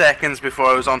 2 seconds before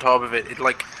I was on top of it, it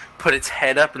like put its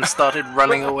head up and started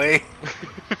running away.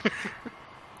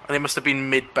 And it must have been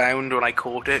mid-bound when I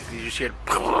caught it. You just heard.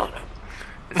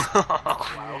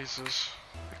 Jesus.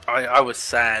 I was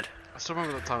sad. I still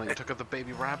remember the time that you took out the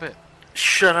baby rabbit.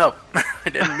 Shut up! I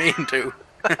didn't mean to.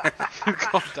 You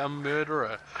goddamn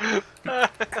murderer.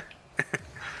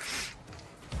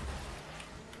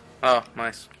 Oh,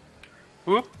 nice.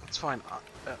 Whoop. It's fine.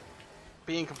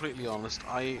 Being completely honest,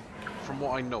 from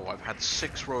what I know, I've had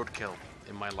 6 roadkill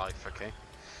in my life, okay?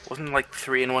 Wasn't like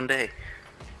 3 in one day.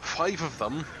 5 of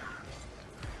them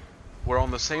were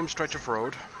on the same stretch of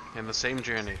road in the same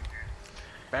journey.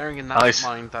 Bearing in Nice.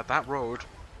 mind that road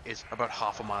is about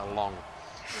half a mile long.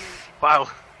 Wow.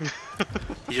 You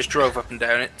just drove up and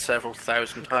down it several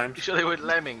thousand times. You sure they weren't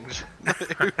lemmings?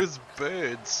 It was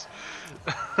birds.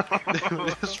 They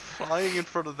were just flying in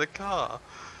front of the car.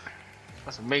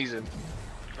 That's amazing.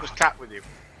 Was Cat with you?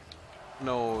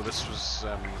 No, this was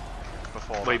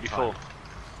before. Way that before. time.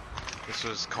 This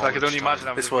was I college could only time. imagine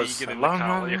having This a was vegan a in the long,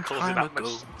 car. You're long causing time that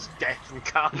ago. much death and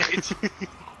carnage.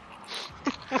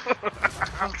 I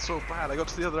felt so bad. I got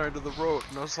to the other end of the road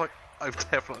and I was like, I've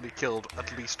definitely killed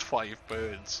at least 5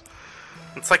 birds.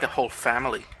 It's like a whole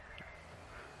family.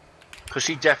 Because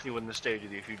she definitely wouldn't have stayed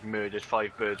with you if you'd murdered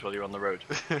 5 birds while you're on the road.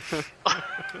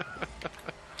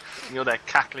 You're there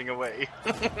cackling away.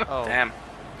 Oh, Damn.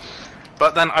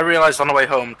 But then I realised on the way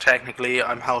home, technically,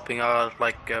 I'm helping our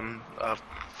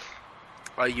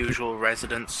usual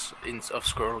residents of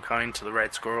Squirrel kind to the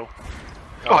red squirrel.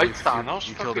 Oh, you Thanos,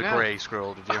 killed a fucking hell. grey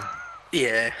squirrel, did you?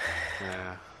 Yeah.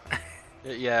 Yeah.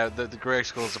 Yeah, the grey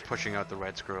squirrels are pushing out the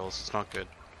red squirrels. It's not good.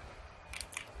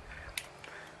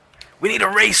 We need a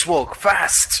race walk,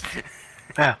 fast!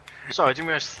 Yeah. Sorry, I didn't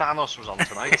realise Thanos was on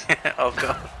tonight. Oh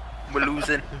god, we're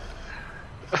losing.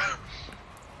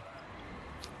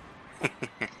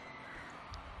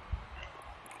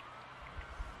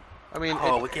 I mean,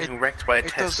 Oh, we're getting wrecked by a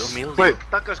does- Testo meal. Wait,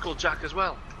 that guy's called Jack as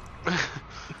well.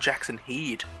 Jackson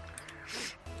Heed.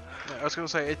 I was going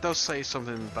to say, it does say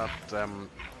something that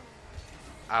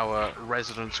our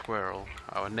resident squirrel,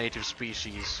 our native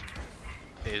species,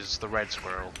 is the red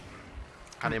squirrel.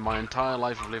 And in my entire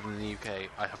life of living in the UK,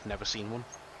 I have never seen one.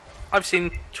 I've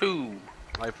seen 2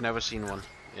 I've never seen one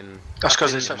in That's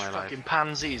because they're any of such my fucking life.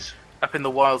 pansies. up in the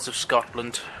wilds of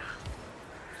Scotland.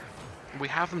 We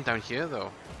have them down here,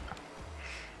 though.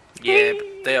 Yeah, but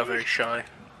they are very shy.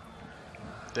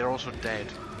 They're also dead.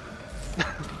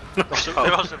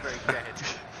 They're also very dead.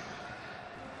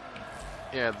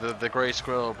 Yeah, the grey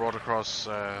squirrel brought across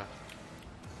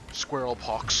squirrel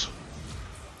pox.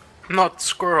 Not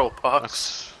squirrel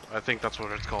pox. I think that's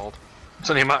what it's called. It's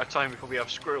only a matter of time before we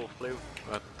have squirrel flu.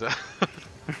 But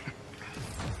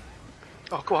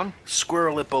Oh, go on.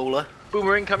 Squirrel Ebola.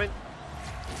 Boomerang coming.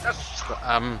 Yes.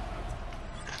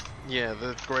 yeah,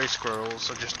 the grey squirrels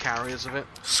are just carriers of it,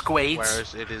 Squades.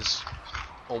 whereas it is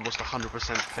almost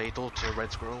 100% fatal to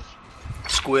red squirrels.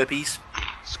 Squirbies.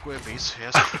 Squibbies,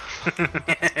 yes.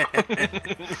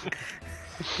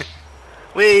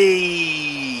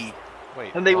 Whee!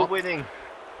 Wait, And they were what? winning.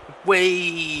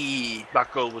 Whee!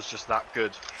 That goal was just that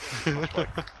good.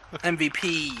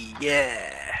 MVP,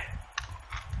 yeah.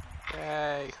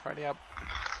 Yay, hurry up.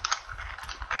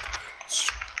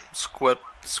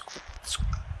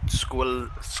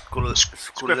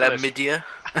 Squillamidia.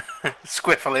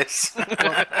 Squiffalus.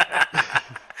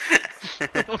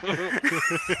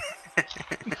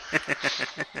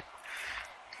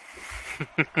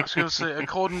 I was going to say,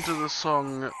 according to the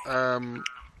song,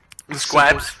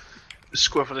 Squabs.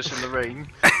 Squiffless in the rain.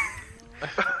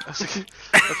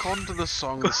 according to the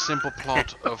song, the simple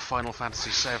plot of Final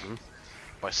Fantasy VII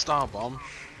by Starbomb,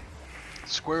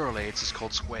 Squirrel AIDS is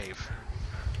called Squave.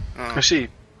 I see.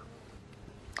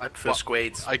 I prefer Well,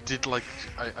 Squades. I did like,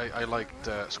 I liked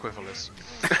Squiffless.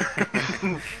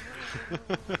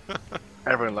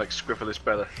 Everyone likes Squiffless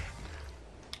better.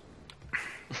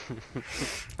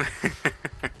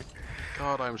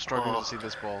 God, I'm struggling to see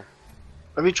this ball.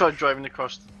 Have you tried driving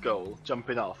across the goal,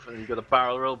 jumping off, and you got a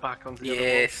barrel roll back onto the other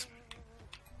Yes.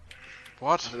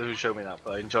 What? ball? I don't know who showed me that,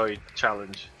 but I enjoyed the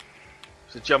challenge.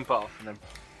 So jump off and then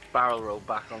barrel roll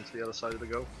back onto the other side of the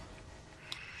goal.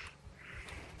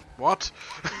 What?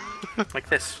 Like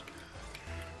this.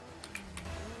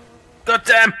 God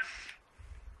damn!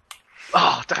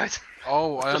 Oh, damn it!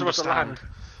 Oh, I Just about to understand. land.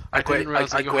 I didn't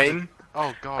realise that you had to...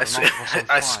 Oh God, I I'm s- not on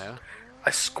I s- fire.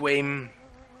 I squame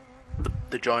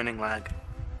the joining lag.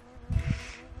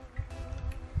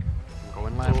 I'm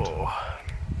going left. Oh.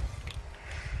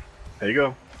 There you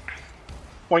go.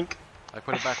 Boink. I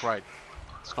put it back right.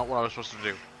 It's not what I was supposed to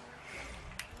do.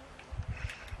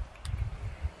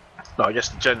 No, I guess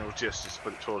the general gist is to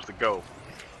put it towards the goal.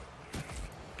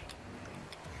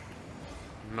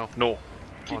 No. No.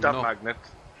 Keep Oh, that no. magnet.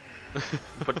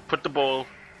 put the ball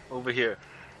over here.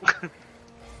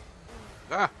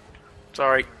 Ah!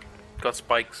 Sorry. Got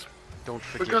spikes. Don't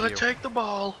We're forgive gonna you. take the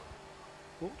ball.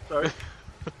 Oh, sorry.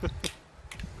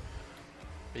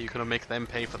 Are you gonna make them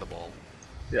pay for the ball?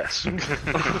 Yes.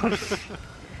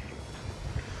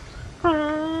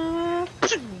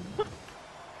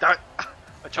 That,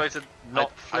 I tried to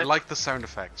not I flip. like the sound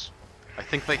effects. I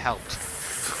think they helped.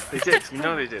 They did, you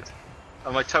know they did.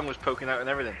 And my tongue was poking out and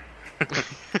everything.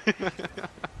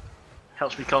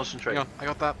 Helps me concentrate. Hang on, I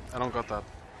got that. I don't got that.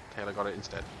 Taylor got it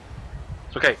instead.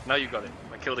 It's okay, now you got it.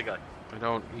 I killed a guy. I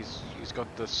don't. He's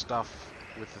got the stuff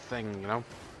with the thing, you know.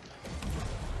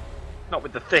 Not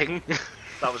with the thing.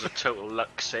 That was a total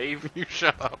luck save. You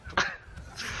shut up.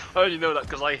 I only know that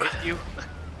because I hit you.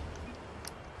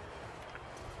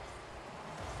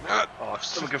 Oh, if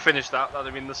someone can finish that, that'd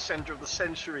have been the centre of the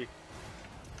century.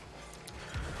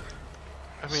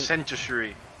 I mean,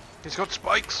 Century. he's got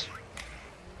spikes.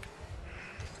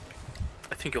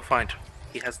 I think you'll find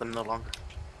he has them no longer.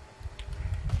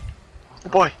 Oh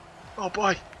boy! Oh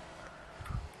boy!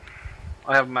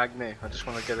 I have Magne. I just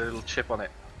want to get a little chip on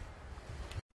it.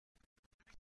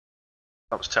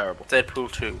 That was terrible.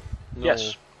 Deadpool 2. No.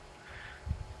 Yes.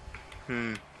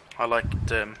 I liked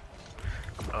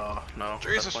oh no.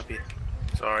 Jesus. That might be...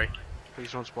 Sorry.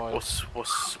 Please don't spoil.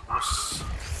 What's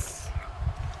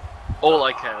All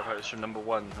I care about is from number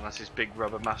 1, and that's his big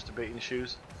rubber masturbating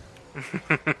shoes.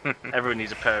 Everyone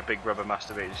needs a pair of big rubber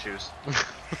masturbating shoes.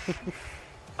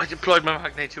 I deployed my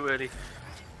magnet too early.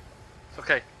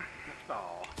 Okay.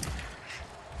 Oh.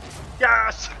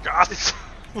 Yes! Yes!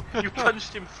 You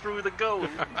punched him through the goal.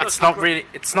 It's not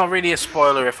really a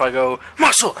spoiler if I go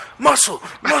muscle, muscle,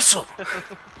 muscle.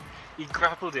 He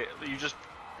grappled it. You just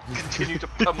continue to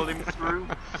pummel him through.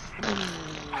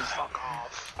 Fuck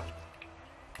off.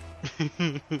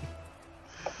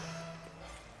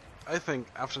 I think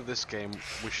after this game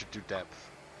we should do depth.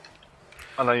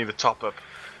 And I need a top up.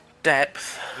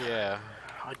 Depth. Yeah.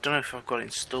 I don't know if I've got it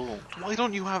installed. Why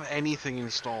don't you have anything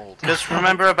installed? Because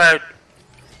remember about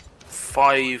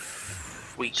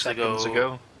 5 weeks Seconds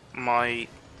ago. my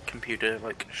computer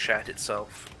like shat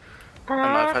itself, and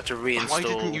I've had to reinstall. Why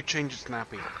didn't you change its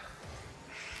nappy?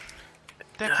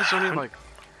 Depth is only like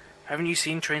Haven't you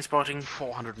seen Trainspotting?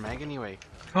 400 meg anyway.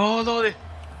 Oh lordy!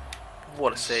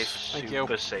 What a save! Thank you.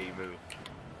 Super save move.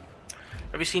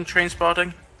 Have you seen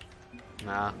Trainspotting?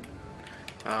 Nah.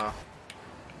 Oh.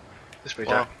 This way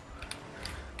Well, down.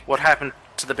 what happened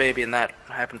to the baby in that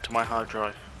happened to my hard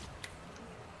drive.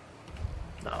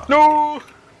 No. No!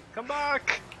 Come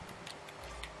back!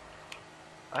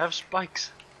 I have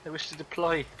spikes. I wish to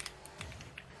deploy.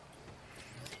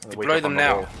 Deploy them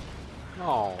now.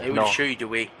 No. I will No. show you the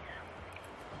way.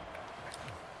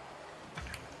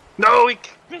 No! He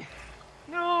kicked me!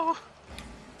 No!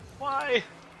 Why?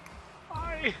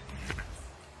 Why?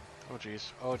 Oh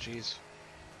jeez. Oh jeez.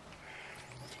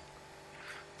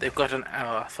 They've got an.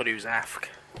 Oh, I thought he was AFK.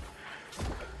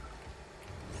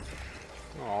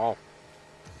 Oh.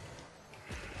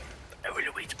 I will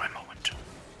await my moment.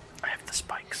 I have the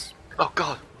spikes. Oh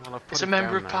god! Well, I've put It's it a member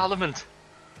down of now. parliament!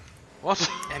 What?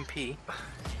 MP?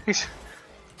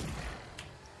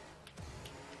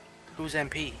 Who's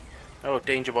MP? Oh,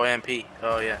 Danger Boy MP.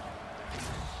 Oh yeah.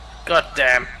 God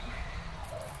damn.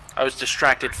 I was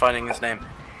distracted finding his name.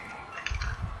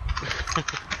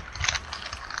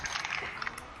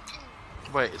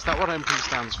 Wait, is that what MP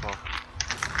stands for?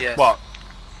 Yes. What?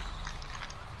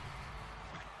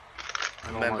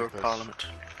 I don't Member like of this. Parliament.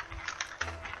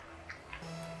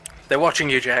 They're watching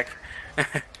you, Jack.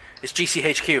 It's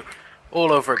GCHQ.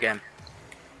 All over again.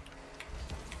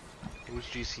 Who's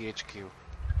GCHQ?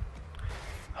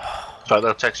 So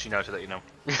they'll text you now to let you know.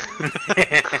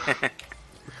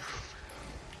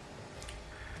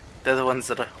 They're the ones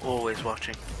that are always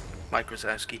watching. Mike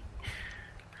Wazowski.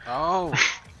 Oh.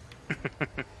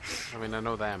 I mean, I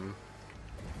know them.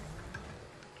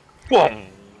 What?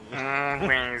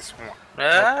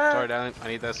 Sorry, darling. I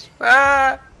need this.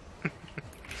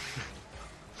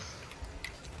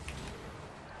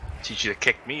 Teach you to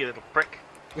kick me, you little prick.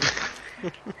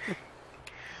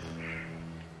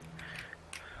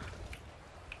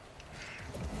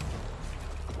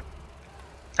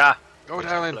 Ah! Go,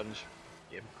 darling. Lunge.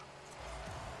 Yep.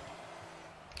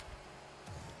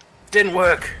 Didn't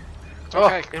work. It's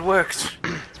okay. Oh, it worked.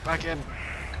 It's back in.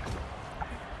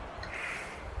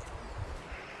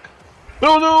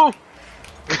 Oh no!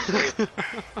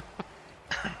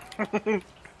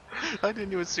 I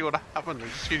didn't even see what happened. I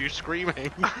just hear you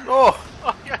screaming. Oh,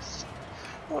 Oh yes!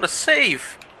 what a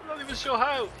save. I'm not even sure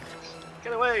how.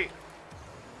 Get away!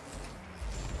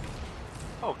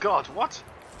 Oh god, what?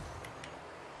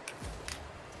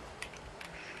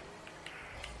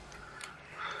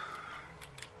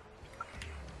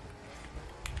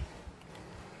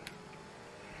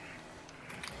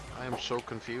 I am so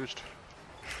confused.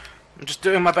 I'm just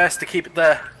doing my best to keep it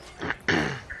there.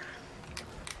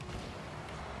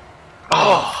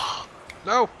 Oh!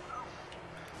 No!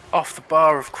 Off the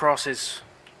bar of crosses.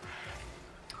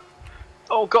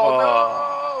 Oh god,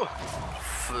 Oh.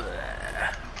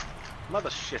 no! Mother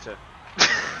shitter.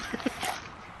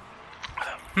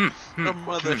 A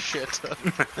mother shitter.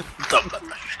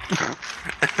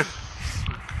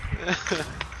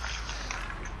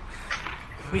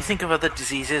 We think of other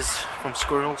diseases from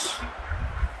squirrels.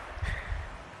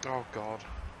 Oh god.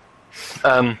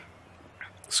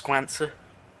 Squancer.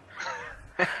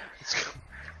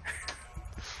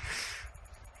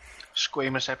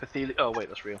 Squamous epithelium. Oh wait,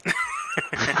 that's real.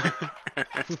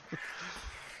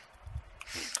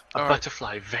 A Alright.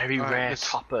 butterfly, very Alright, rare let's-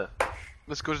 topper.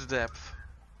 Let's go to depth.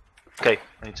 Okay,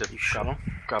 I need to You sure?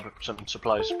 grab some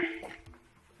supplies.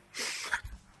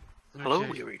 Hello,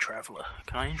 Okay. weary traveller.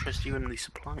 Can I interest you in these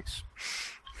supplies?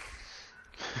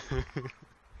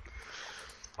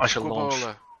 I shall launch.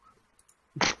 Squabola.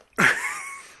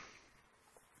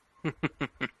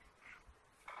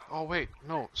 Oh wait,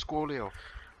 no, Squolio.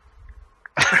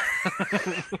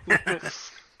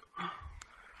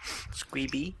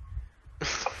 Squeeby?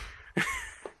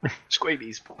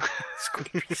 Squabies.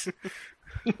 Squeebies.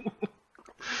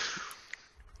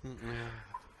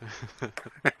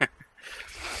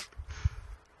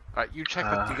 Right, you check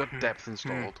that you got depth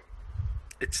installed.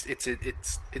 It's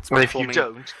Well, if you performing,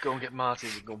 don't, go and get Martin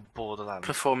and go Borderlands.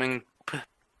 performing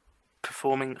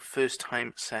first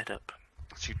time setup.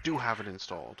 So you do have it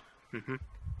installed.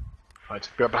 Right,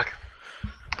 be right back.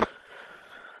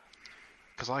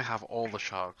 Because I have all the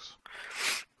sharks.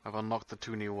 I've unlocked the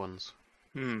 2 new ones.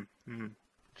 Which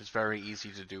is very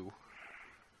easy to do.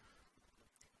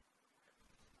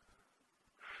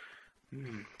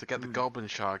 To get the goblin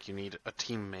shark, you need a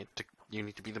teammate. You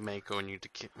need to be the Mako, and you need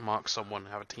to mark someone,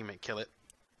 have a teammate kill it.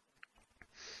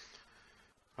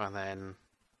 And then,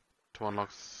 to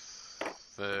unlock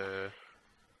the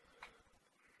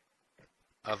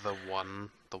other one,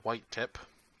 the white tip,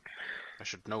 I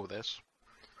should know this.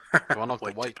 To unlock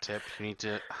the white tip, you need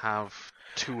to have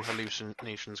 2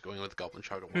 hallucinations going with the goblin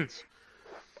shark at once.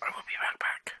 I will be right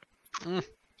back.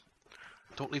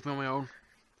 Don't leave me on my own.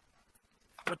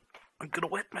 But I'm gonna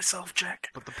wet myself, Jack.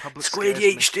 But the public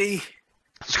Squady scares me. HD.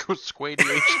 Squady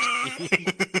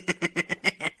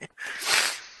HD.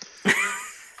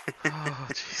 Oh,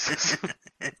 Jesus.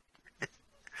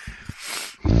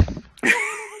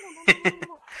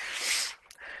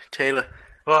 Taylor.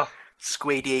 What?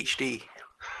 Squady HD.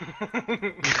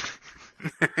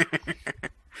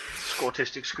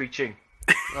 Autistic screeching.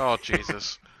 Oh,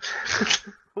 Jesus.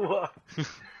 What?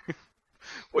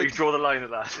 What, you draw the line at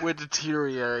that? We're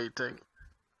deteriorating.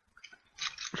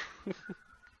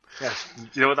 Yes. Do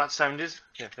you know what that sound is?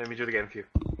 Yeah, let me do it again for you.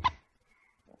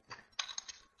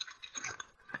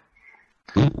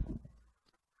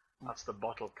 That's the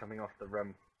bottle coming off the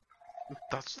rum.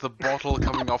 That's the bottle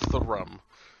coming off the rum.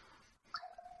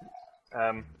 Are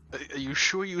Um, you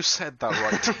sure you said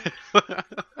that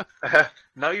right?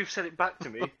 now you've said it back to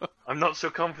me, I'm not so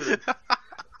confident.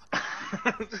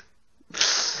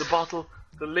 The bottle,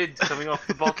 the lid coming off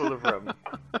the bottle of rum.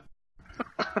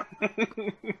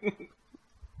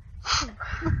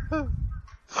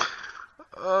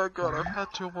 Oh god, I've had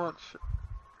too much.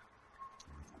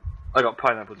 I got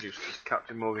pineapple juice because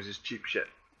Captain Morgan's is cheap shit.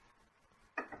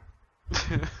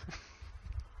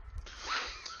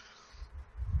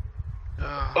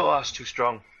 Oh, that's too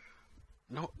strong.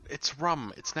 No, it's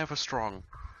rum. It's never strong.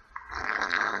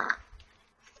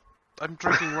 I'm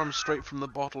drinking rum straight from the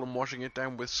bottle and washing it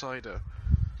down with cider.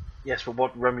 Yes, but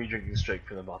what rum are you drinking straight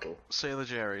from the bottle? Sailor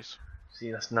Jerry's.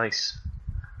 See, that's nice.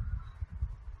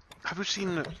 Have you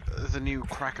seen the new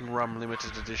Kraken Rum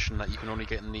limited edition that you can only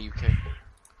get in the UK?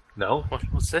 No?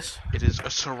 What's this? It is a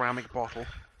ceramic bottle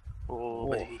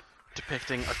Oh,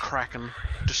 depicting a kraken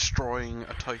destroying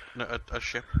a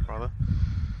ship, rather.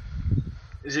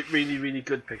 Is it really, really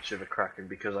good picture of a kraken?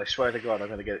 Because I swear to God, I'm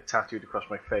going to get it tattooed across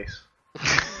my face.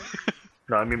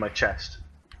 No, I mean my chest.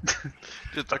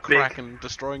 Just a kraken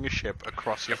destroying a ship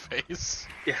across your face.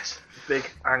 Yes, big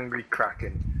angry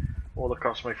kraken all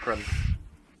across my front.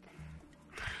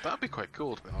 That'd be quite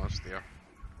cool, to be honest with you.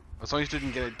 As long as you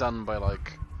didn't get it done by,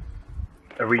 like,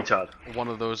 A retard. one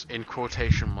of those, in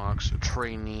quotation marks,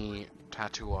 trainee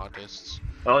tattoo artists.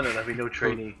 Oh no, there'll be no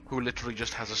trainee. Who literally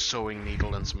just has a sewing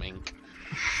needle and some ink.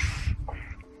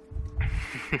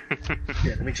 Yeah,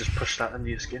 let me just push that under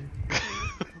your skin.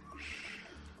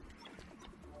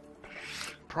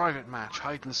 Private match,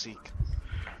 hide and seek.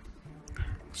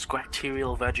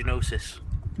 Squacterial vaginosis.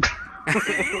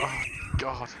 Oh,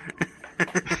 God.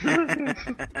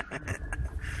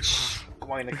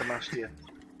 Gynecomastia.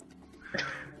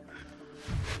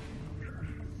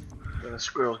 The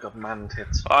squirrel's got man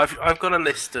tits. I've got a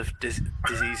list of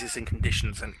diseases and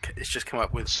conditions, and it's just come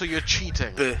up with So you're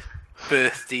cheating.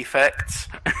 birth defects.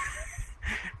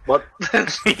 What?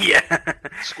 Yeah.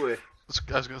 Square.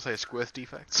 I was going to say squirth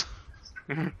defects.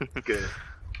 Good.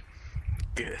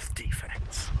 Girth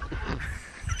defects.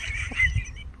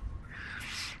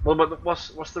 Well, but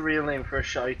what's the real name for a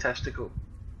shy testicle?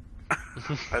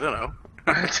 I don't know.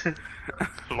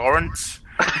 Lawrence.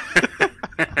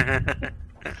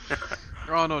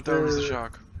 Oh no, Darren's the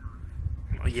shark.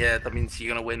 Oh, yeah, that means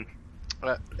you're gonna win.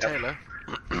 Taylor,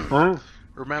 Oh.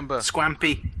 remember,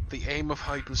 Squampy. the aim of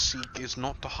hide and seek is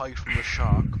not to hide from the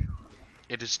shark.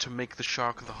 It is to make the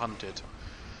shark the hunted.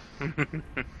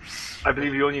 I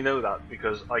believe you only know that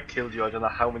because I killed you I don't know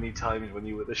how many times when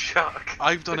you were the shark.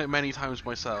 I've done it many times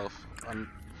myself, and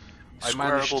I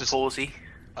managed Squirrable to. palsy.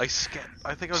 I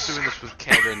think I was doing this with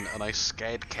Kevin, and I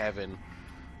scared Kevin,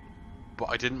 but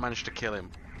I didn't manage to kill him.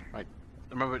 Right?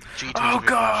 Remember G2's Oh, a big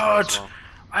flashlight as God! well.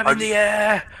 I'm in the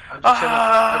air! I've just turned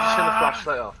the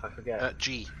flashlight off, I forget.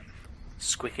 G.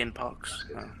 Squickin pox.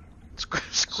 Oh.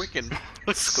 Squicken.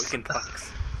 Squickin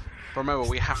pox. Remember,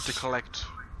 we have to collect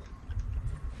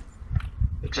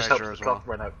It just helps treasure the as clock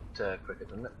well. run out quicker,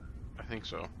 doesn't it? I think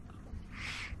so.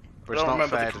 But I it's don't not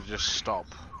remember fair the- to just stop.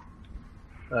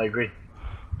 I agree.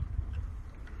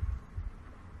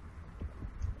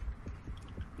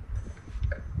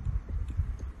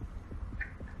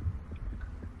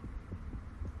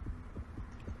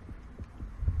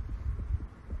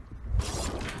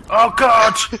 Oh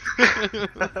God!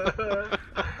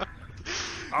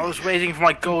 I was waiting for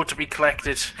my gold to be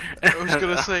collected. I was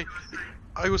gonna say,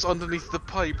 I was underneath the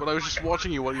pipe and I was just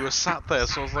watching you while you were sat there,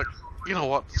 so I was like, you know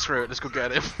what, screw it, let's go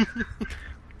get him.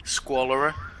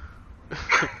 Squallerer.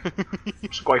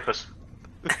 Squifus.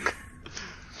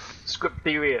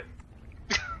 Scripteria.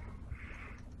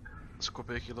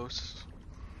 Squabiculosis.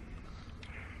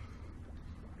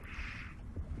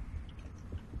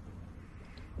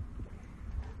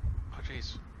 Oh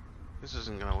jeez, this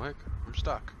isn't gonna work. I'm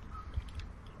stuck.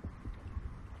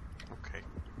 Okay,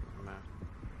 I'm gonna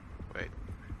wait.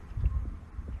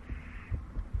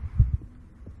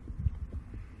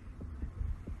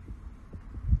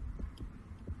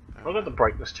 I'll let the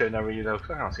brightness turn over, you know,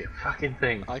 'cause I can't see a fucking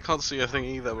thing. I can't see a thing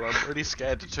either, but I'm really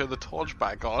scared to turn the torch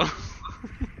back on.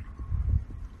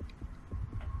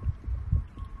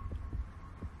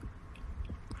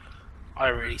 I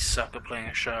really suck at playing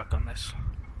a shark on this.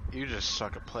 You just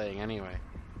suck at playing anyway.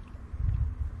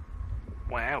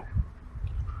 Wow.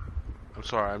 I'm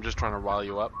sorry, I'm just trying to rile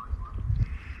you up.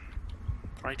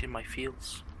 Right in my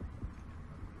feels.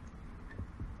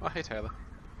 Oh, hey Taylor.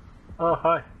 Oh,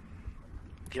 hi.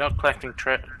 You're not collecting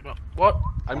what?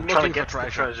 I'm trying to looking get for to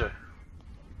the treasure. treasure.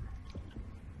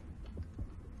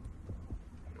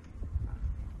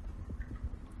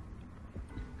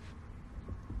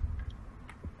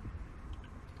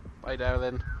 Bye,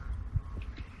 darling.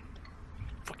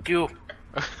 Fuck you.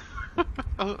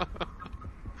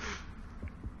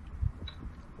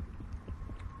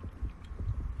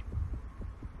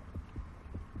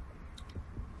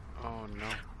 Oh no.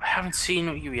 I haven't seen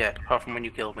you yet, apart from when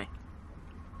you killed me.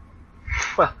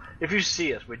 Well, if you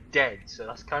see us, we're dead, so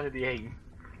that's kind of the aim.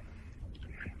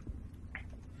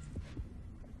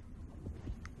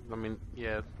 I mean,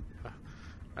 yeah.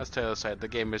 As Taylor said, the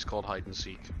game is called hide and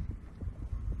seek.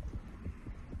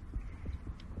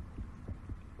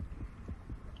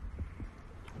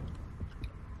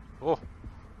 Oh!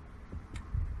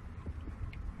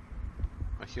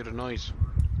 I hear a noise.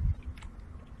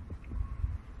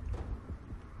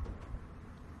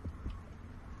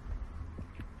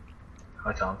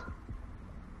 I can't.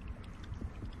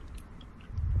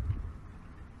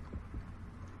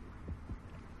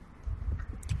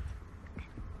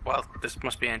 Well, this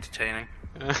must be entertaining.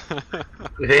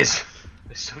 It is.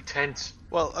 It's so tense.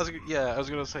 Well, I was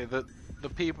gonna say that the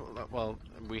people. Well,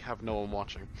 we have no one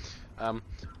watching,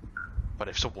 but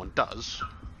if someone does,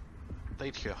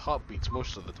 they'd hear heartbeats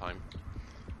most of the time.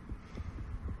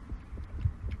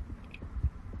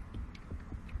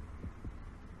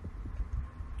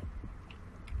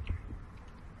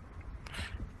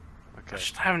 I Okay,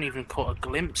 just haven't even caught a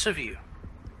glimpse of you.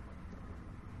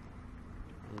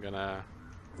 I'm gonna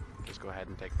just go ahead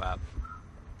and take that,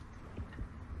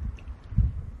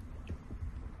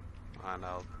 and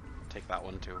I'll take that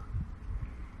one too.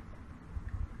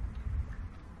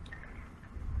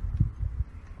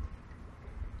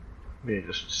 We're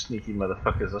just sneaky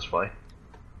motherfuckers, that's why.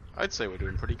 I'd say we're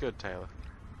doing pretty good, Taylor.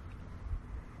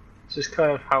 It's just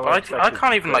kind of how I expected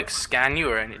can't to even play. like scan you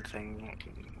or anything.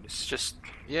 It's just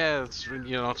Yeah,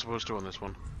 you're not supposed to on this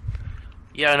one.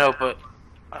 yeah, I know, but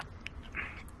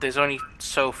there's only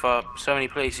so many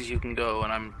places you can go,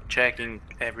 and I'm checking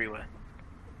everywhere.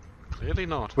 Clearly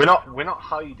not. We're not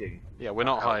hiding. Yeah, we're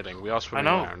not hiding. We are swimming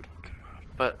know. around.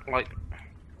 But like,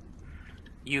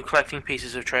 you collecting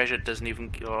pieces of treasure doesn't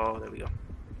even. Oh, there we go.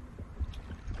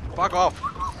 Fuck off!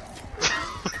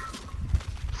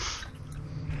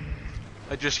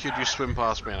 I just heard you swim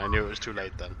past me and I knew it was too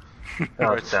late then.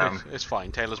 Oh, It's, damn. it's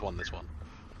fine, Taylor's won this one.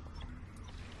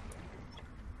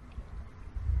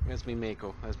 Where's me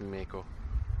Mako? Where's me Mako?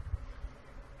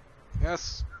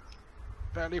 Yes!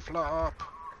 Belly flop!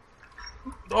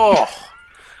 Oh,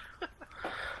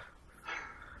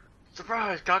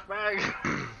 Surprise, cockbag!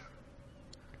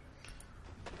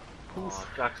 Oh,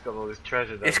 Jack's got all this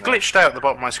treasure down it's there. glitched out at the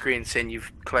bottom of my screen saying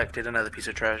you've collected another piece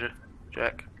of treasure,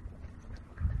 Jack.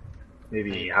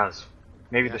 Maybe he has.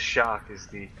 Maybe Yeah. the shark is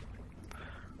the...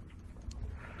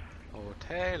 Oh,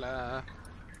 Taylor!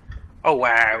 Oh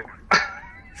wow.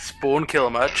 Spawn kill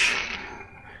much.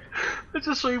 I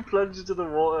just saw you plunge into the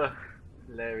water.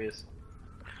 Hilarious.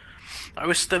 I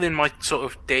was still in my sort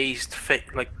of dazed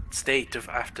state of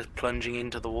after plunging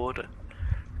into the water.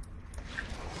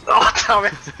 Oh, damn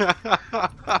it!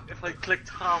 If I clicked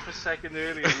half a second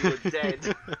earlier, you were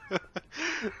dead.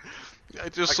 I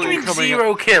just saw You you mean coming.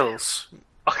 0 kills?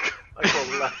 I got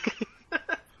luck.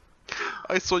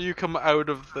 I saw you come out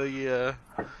of the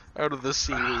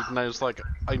seaweed, and I was like,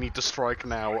 I need to strike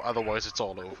now, otherwise it's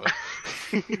all over.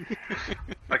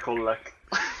 I call luck.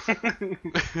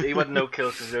 He had no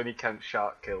kills because he only counts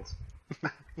shark kills.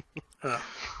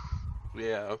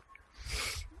 Yeah.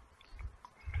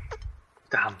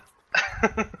 Damn.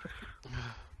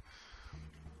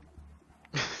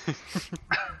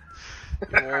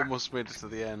 You almost made it to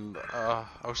the end. I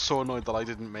was so annoyed that I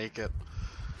didn't make it.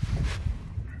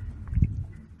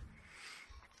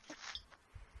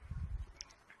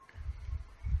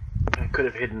 I could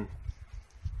have hidden.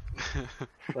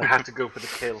 I had to go for the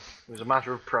kill. It was a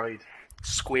matter of pride.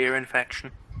 Square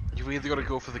infection. You've either got to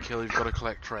go for the kill or you've got to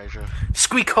collect treasure.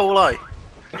 Squeak coli!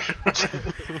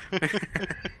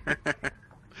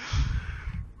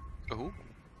 Oh?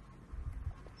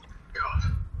 God.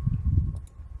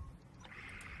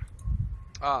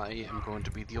 I am going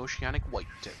to be the oceanic white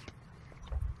tip.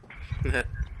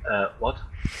 What?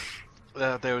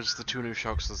 There's the two new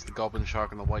sharks, there's the goblin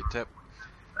shark and the white tip.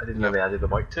 I didn't know they added the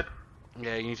white tip.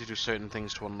 Yeah, you need to do certain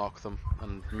things to unlock them,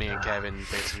 and me and Kevin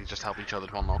basically just help each other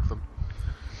to unlock them.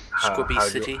 Squibby how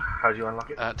City. How do you unlock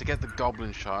it? To get the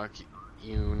goblin shark,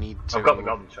 you need to... I've got the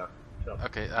goblin shark.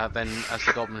 Okay, then as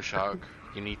the goblin shark,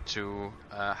 you need to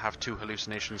have 2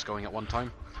 hallucinations going at one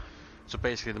time. So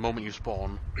basically, the moment you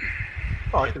spawn,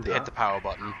 Oh, I can do hit that. the power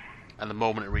button, and the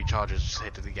moment it recharges, just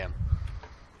hit it again.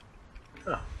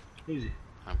 Oh, easy.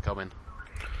 I'm coming.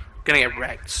 Gonna get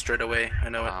wrecked straight away, I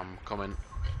know it. I'm coming.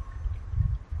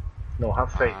 No,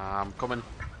 have faith. I'm coming.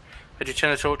 Did you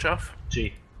turn the torch off?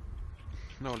 G.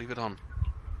 No, leave it on.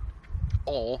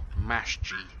 Or mash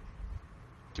G.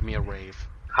 Give me a rave.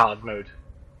 Hard mode.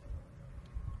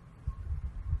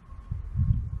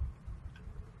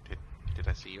 Did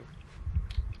I see you?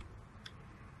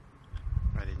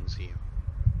 I didn't see you.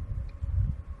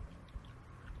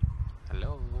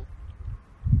 Hello?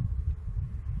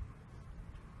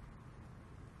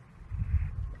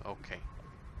 Okay.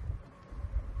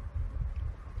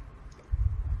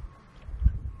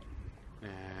 Nah.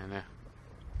 Nah.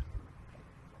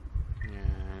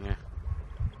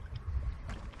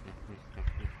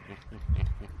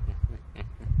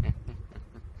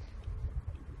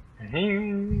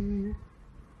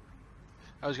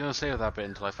 I was gonna say that bit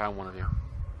until I found one of you.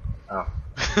 Oh.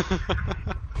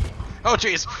 Oh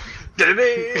jeez!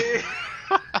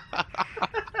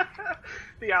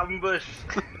 The ambush.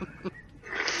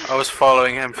 I was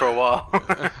following him for a while.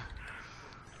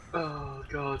 Oh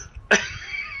god.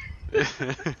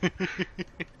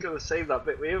 Gotta save that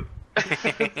bit with you.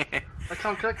 I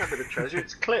can't collect that bit of treasure,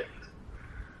 it's clipped.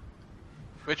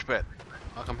 Which bit?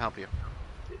 I'll come help you.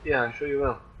 Yeah, I'm sure you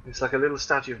will. It's like a little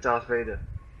statue of Darth Vader.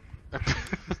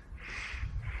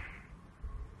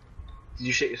 Did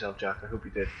you shit yourself, Jack? I hope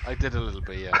you did. I did a little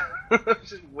bit, yeah. I was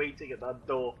just waiting at that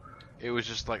door. It was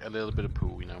just like a little bit of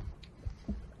poo, you know.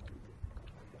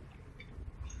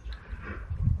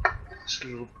 Just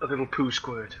a little poo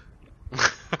squirt.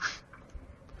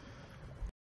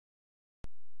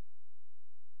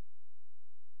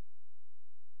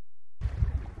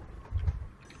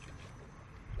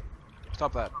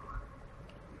 Stop that.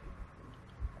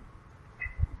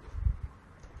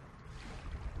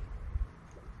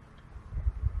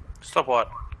 Stop what?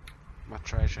 My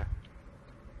treasure.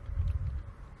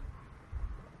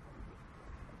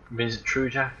 I mean, is it true,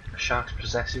 Jack? A shark's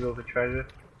possessive over treasure?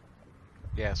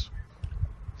 Yes.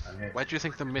 Okay. Where do you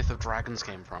think the myth of dragons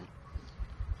came from?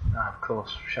 Ah, of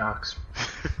course, sharks.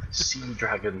 Sea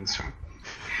dragons.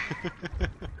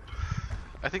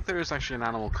 I think there is actually an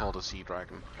animal called a sea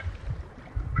dragon.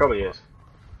 Probably is.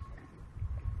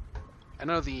 I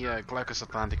know the Glaucus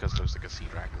atlanticus looks like a sea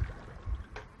dragon.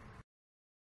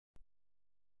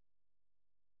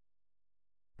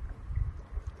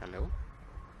 Hello?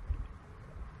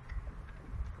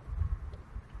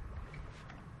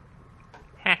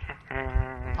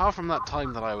 Apart from that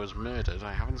time that I was murdered,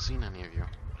 I haven't seen any of you.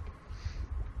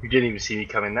 You didn't even see me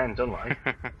coming then, don't I?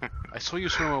 I saw you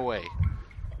swim away.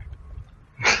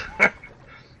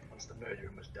 Once the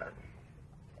murderer was done.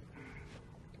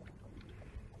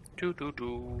 Do do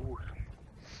do.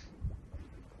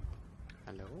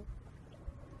 Hello?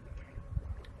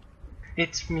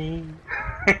 It's me.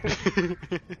 I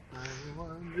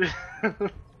wonder.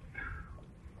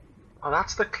 Oh,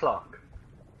 that's the clock.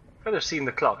 If I'd have seen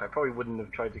the clock, I probably wouldn't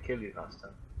have tried to kill you last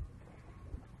time.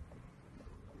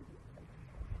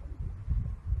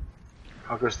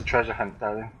 How goes the treasure hunt,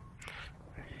 darling?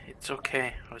 It's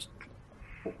okay.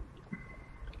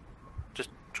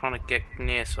 trying to get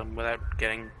near some without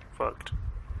getting fucked.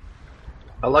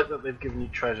 I like that they've given you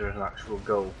treasure as an actual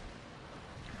goal.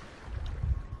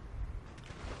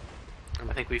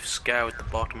 I think we've scoured the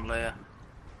bottom layer.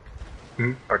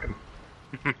 Pardon.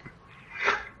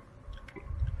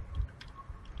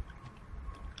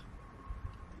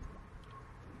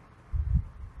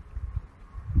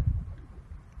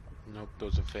 Nope,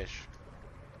 those are fish.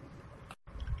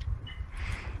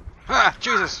 Ah,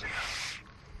 Jesus!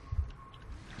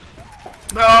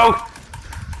 No!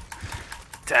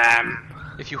 Damn.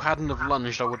 If you hadn't have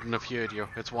lunged, I wouldn't have heard you.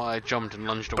 It's why I jumped and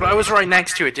lunged away. But I was right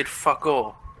next to it, did fuck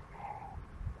all.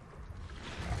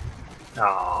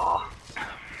 Ah.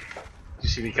 Did you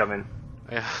see me coming?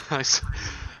 Yeah,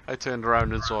 I turned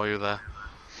around and saw you there.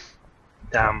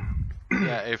 Damn.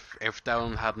 Yeah, if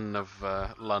Dowling hadn't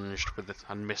have lunged with it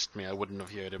and missed me, I wouldn't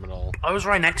have heard him at all. I was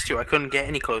right next to you, I couldn't get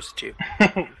any closer to you.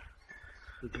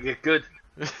 You can get good.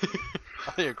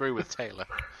 I agree with Taylor.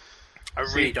 I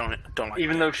really don't like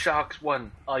Even that. though Sharks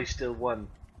won, I still won.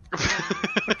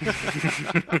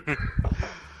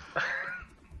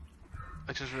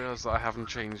 I just realised that I haven't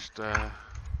changed the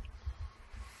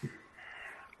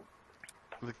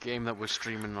game that we're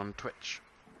streaming on Twitch.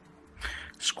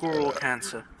 Squirrel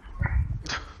cancer.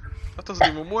 That doesn't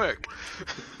even work.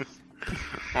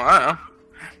 Well, I don't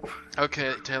know.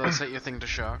 Okay, Taylor, set your thing to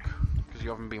shark, because you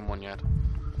haven't been one yet.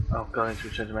 Oh, going to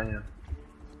return to menu.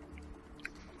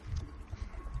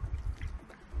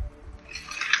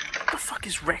 What the fuck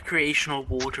is recreational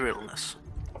water illness?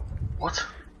 What?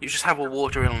 You just have a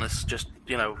water illness, just,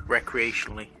 you know,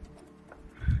 recreationally.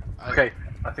 Okay,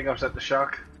 I think I've set the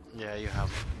shark. Yeah, you have.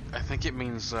 I think it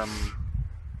means that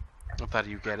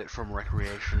you get it from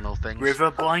recreational things.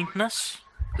 River blindness?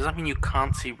 Does that mean you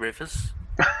can't see rivers?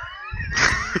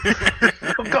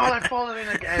 Oh god, I've fallen in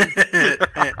again!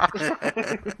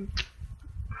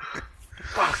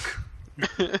 Fuck!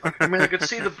 I mean, I could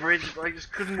see the bridge, but I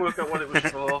just couldn't work out what it was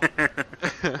for.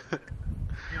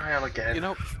 Here I am again. You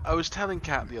know, I was telling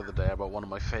Kat the other day about one of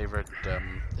my favourite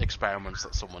experiments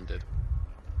that someone did.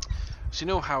 So you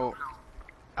know how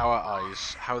our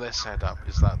eyes, how they're set up,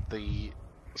 is that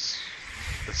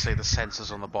let's say the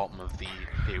sensors on the bottom of the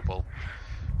pupil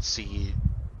see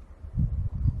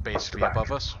basically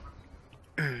above us,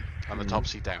 and the top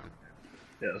see down.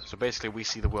 Yes. So basically we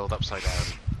see the world upside down,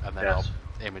 and then Yes.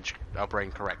 our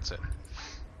brain corrects it.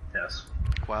 Yes.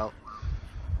 Well,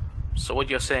 So what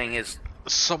you're saying is,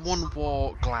 someone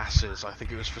wore glasses, I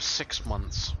think it was for 6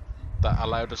 months, that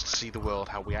allowed us to see the world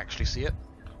how we actually see it.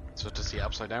 So to see it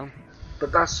upside down.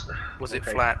 But that's... was it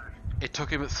okay. flat? It took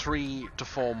him 3 to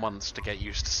 4 months to get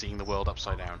used to seeing the world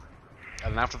upside down.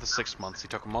 And after the 6 months he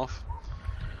took them off,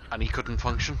 and he couldn't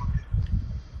function.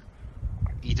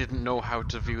 He didn't know how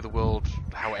to view the world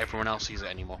how everyone else sees it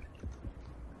anymore.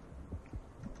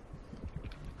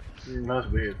 That's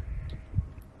weird.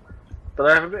 But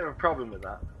I have a bit of a problem with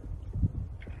that.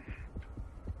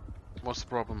 What's the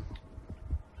problem?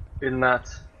 In that...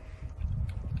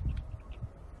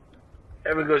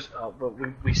 everyone goes, oh, but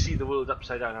we see the world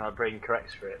upside down and our brain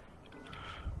corrects for it.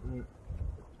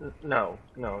 No,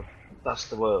 that's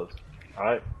the world.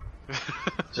 Alright?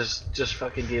 just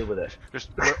fucking deal with it.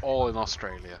 We're all in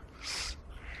Australia.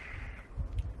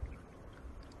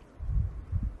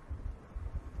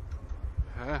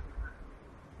 Huh?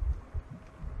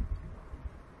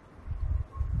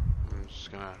 I'm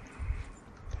just gonna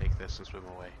take this and swim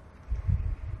away.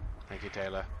 Thank you,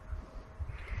 Taylor.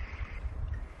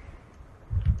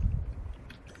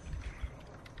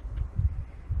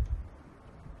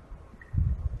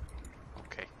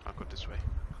 Okay, I'll go this way.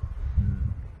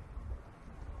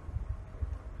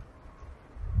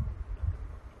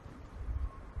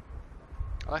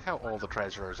 I like how all the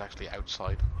treasure is actually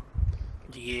outside.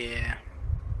 Yeah.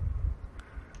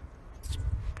 It's a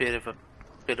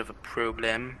bit of a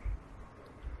problem.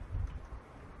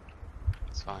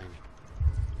 It's fine.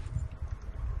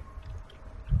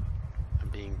 I'm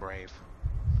being brave.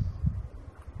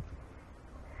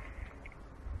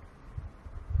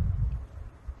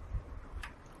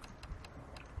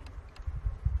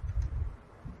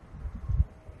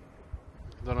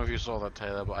 I don't know if you saw that,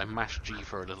 Taylor, but I mashed G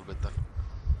for a little bit then.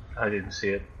 I didn't see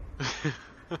it.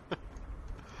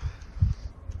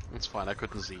 It's fine, I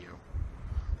couldn't see you.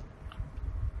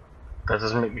 That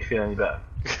doesn't make me feel any better.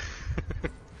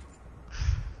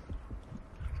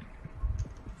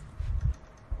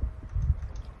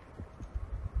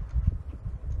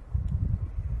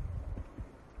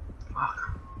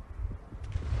 Fuck.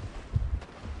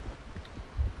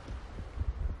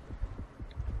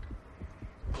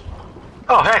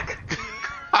 Oh heck!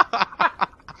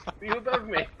 Are you above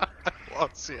me?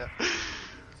 What's yeah?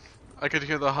 I could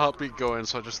hear the heartbeat going,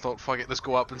 so I just thought, fuck it, let's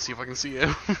go up and see if I can see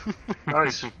him.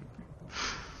 Nice.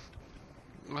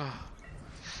 I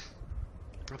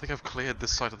think I've cleared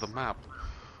this side of the map.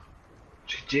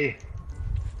 GG.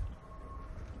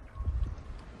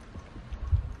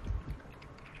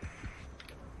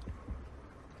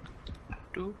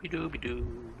 Dooby dooby doo.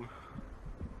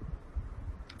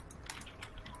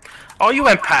 Oh, you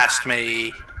went past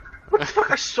me. What the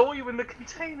fuck? I saw you in the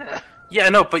container. Yeah,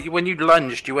 no, but when you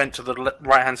lunged, you went to the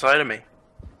right hand side of me.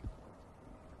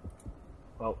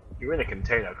 Well, you're in a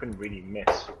container. I couldn't really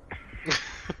miss.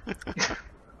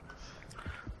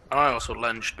 I also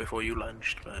lunged before you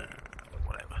lunged, but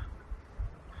whatever.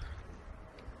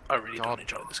 I really God, don't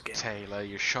enjoy this game. Taylor,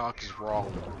 your shark is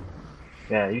wrong.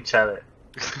 Yeah, you tell it.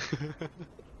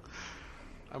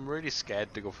 I'm really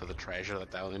scared to go for the treasure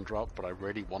that Dowling dropped, but I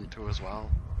really want to as well.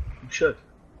 You should.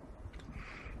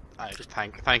 I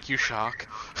thank you, shark.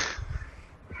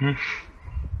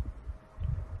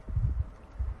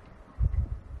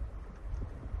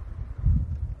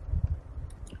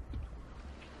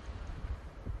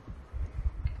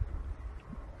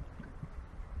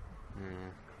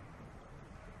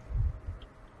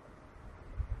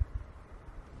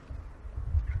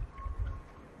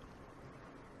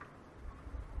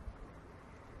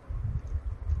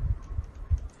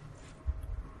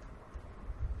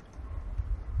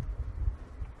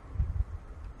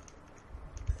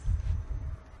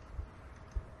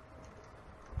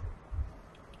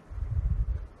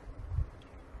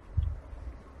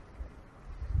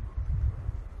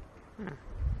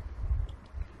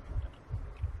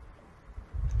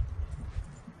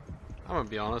 I'm gonna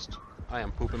be honest, I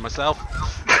am pooping myself.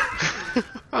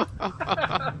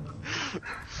 I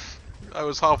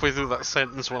was halfway through that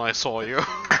sentence when I saw you.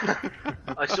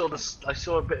 I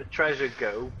saw a bit of treasure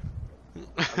go, and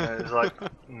then it was like,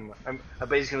 I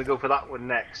bet he's gonna go for that one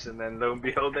next, and then lo and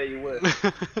behold, there you were.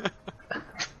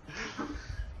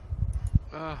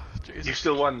 Jesus. You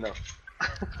still won though.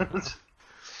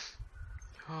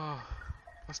 Oh,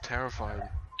 that's terrifying.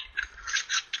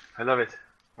 I love it.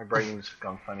 My brain's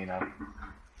gone funny now.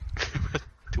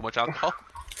 Too much alcohol?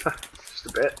 Just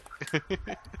a bit.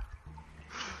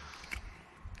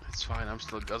 It's fine, I'm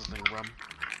still guzzling rum.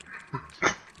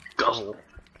 Guzzle.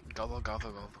 Guzzle,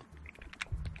 guzzle,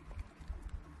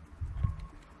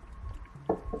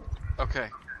 guzzle. Okay,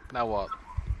 now what?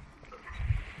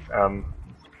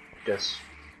 Guess.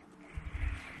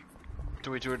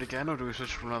 Do we do it again or do we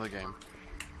switch to another game?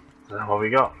 What we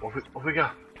got? What we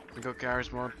got? We got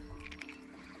Garry's mod.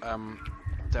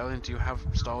 Dowling, do you have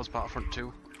Star Wars Battlefront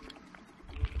 2?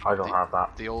 I don't have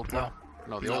that. The old one?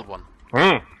 No, the old one.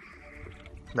 No,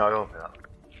 I don't have that.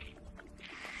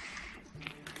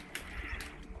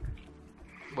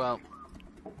 Well,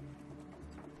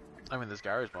 I mean, there's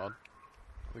Garry's mod.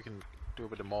 We can do a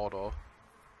bit of Mordor.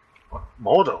 What?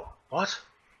 Mordor? What?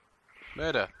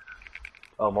 Murder.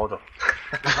 Oh, Mordor.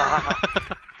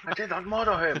 I did not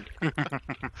murder him. We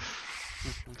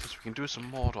can do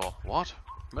some Mordor. What?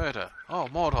 Murder. Oh,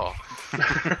 Mordor.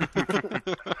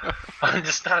 I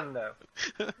understand now.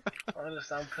 I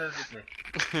understand perfectly.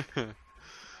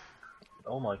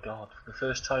 Oh my god, for the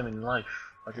first time in life,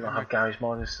 I do not have Garry's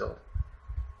mod installed.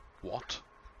 What?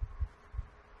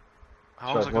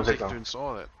 How long is it going to take you to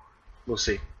install it? We'll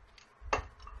see.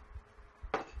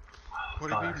 What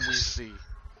do you mean we see?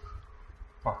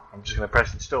 Oh, I'm just going to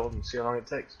press install and see how long it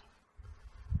takes.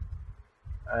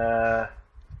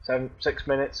 6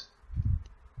 minutes.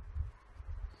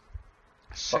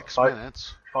 6 5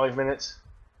 minutes? 5 minutes.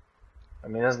 I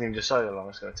mean, it hasn't even decided how long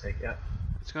it's going to take yet.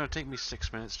 It's going to take me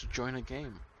 6 minutes to join a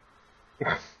game.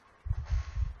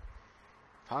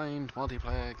 Find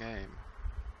multiplayer game.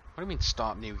 What do you mean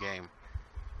start new game?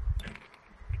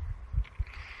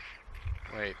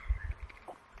 Wait.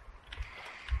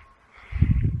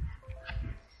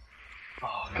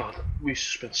 Oh god, we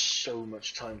spent so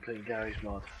much time playing Garry's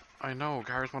mod. I know,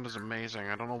 Garry's mod is amazing.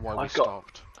 I don't know why we I've got-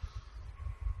 stopped.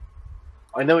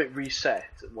 I know it reset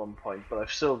at one point, but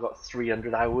I've still got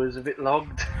 300 hours of it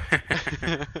logged.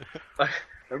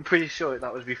 I'm pretty sure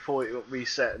that was before it got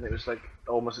reset, and it was like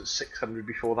almost at 600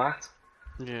 before that.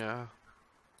 Yeah.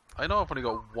 I know I've only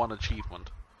got one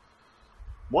achievement.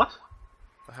 What?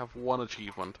 I have one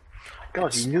achievement. God,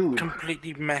 It's you knew.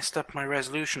 completely messed up my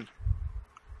resolution.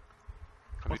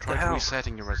 Have you What the tried hell?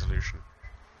 resetting your resolution?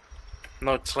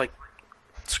 No, it's like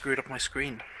screwed up my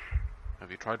screen. Have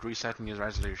you tried resetting your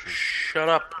resolution? Shut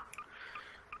up.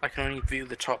 I can only view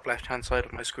the top left hand side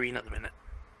of my screen at the minute.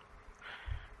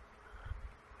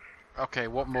 Okay,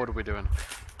 what mode are we doing?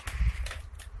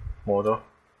 Mordor.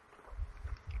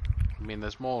 I mean,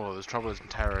 there's more. There's Trouble in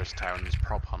Terrorist Town. There's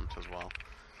Prop Hunt as well.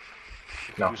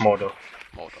 No, Mordor.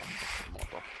 Mordor.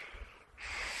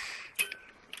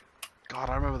 God,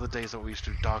 I remember the days that we used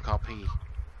to do Dark RP.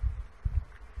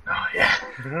 Oh yeah.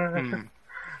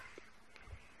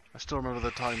 I still remember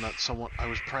the time that I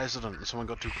was president and someone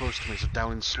got too close to me, so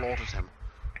Dowling slaughtered him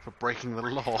for breaking the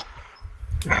law.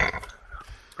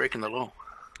 Breaking the law.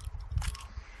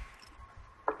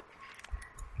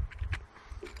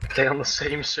 Stay on the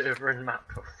same server and map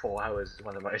for 4 hours is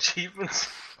one of my achievements.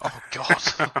 Oh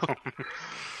God.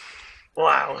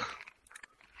 Wow.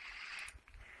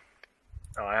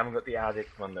 Oh, I haven't got the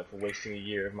addict one though for wasting a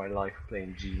year of my life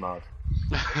playing Gmod.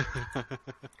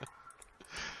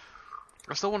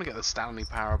 I still want to get the Stanley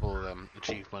Parable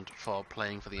achievement for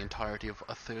playing for the entirety of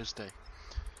a Thursday.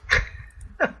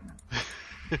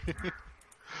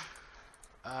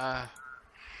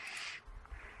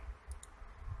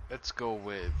 Let's go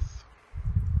with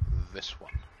this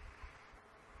one.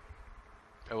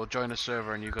 I will join a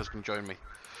server and you guys can join me.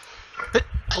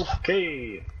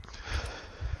 Okay.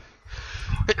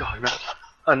 God,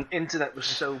 and internet was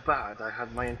so bad. I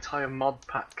had my entire mod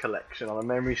pack collection on a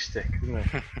memory stick, didn't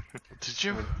I? Did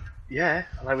you? Yeah,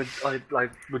 and I would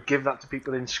give that to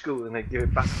people in school, and they'd give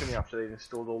it back to me after they'd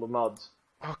installed all the mods.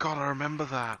 Oh God, I remember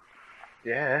that.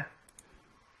 Yeah.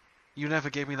 You never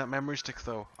gave me that memory stick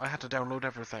though. I had to download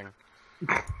everything.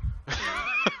 It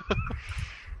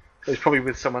was probably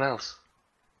with someone else.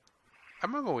 I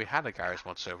remember we had a Garry's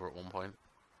Mod server at one point.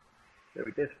 Yeah,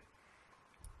 we did.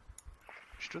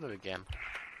 We should do that again.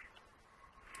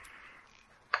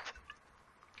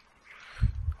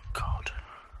 God.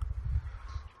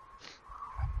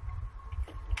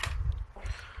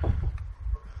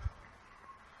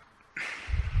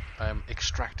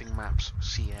 Extracting maps,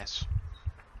 CS.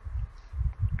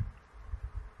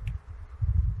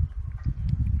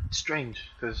 It's strange,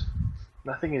 because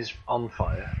nothing is on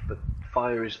fire, but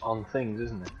fire is on things,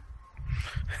 isn't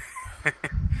it?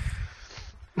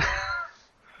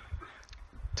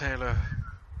 Taylor,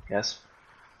 Yes.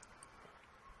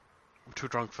 I'm too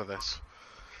drunk for this.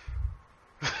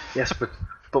 Yes, but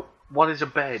what is a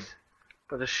bed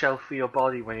but a shelf for your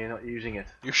body when you're not using it?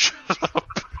 You shut up.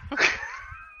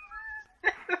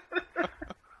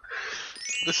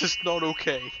 This is not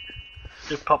okay.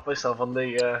 Just pop myself on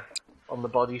the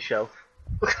body shelf.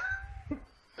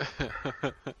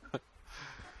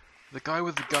 The guy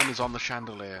with the gun is on the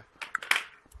chandelier.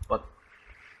 But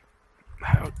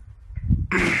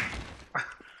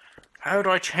How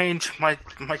do I change my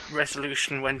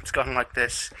resolution when it's gone like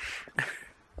this?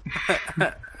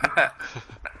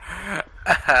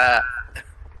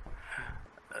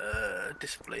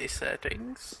 Display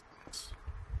settings.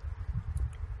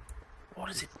 What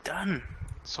has it done?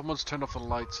 Someone's turned off the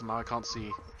lights and now I can't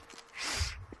see.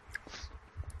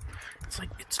 It's like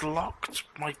it's locked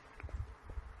my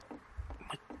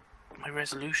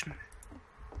resolution.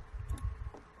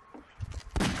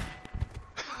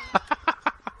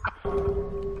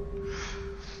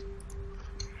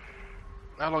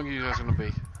 How long are you guys gonna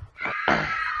be?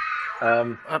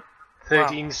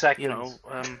 13 well, seconds. You know,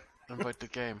 Invite the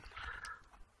game.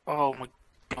 oh my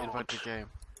god. Invite the game.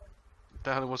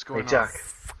 Dad, what's Hey going Jack,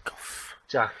 Fuck off.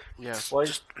 Jack, Yes. why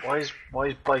is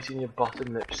biting your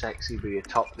bottom lip sexy but your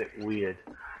top lip weird?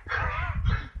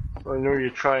 I know you're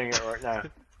trying it right now.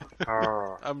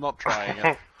 Arr. I'm not trying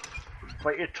it.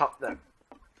 Bite your top lip.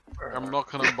 Arr. I'm not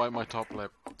gonna bite my top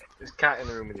lip. There's a cat in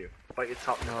the room with you. Bite your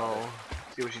top lip. No.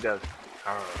 See what she does.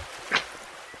 Arr.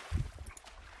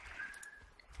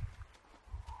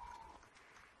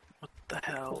 What the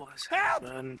hell has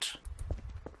happened?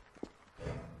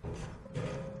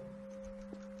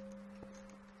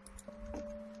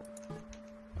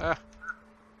 Ah.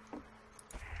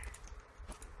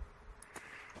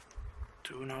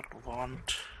 Do not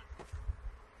want.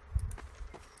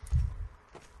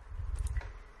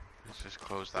 Let's just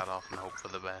close that off and hope for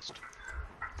the best.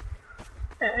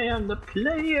 I am the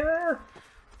player.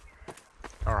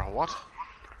 Or what?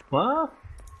 What?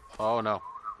 Oh no.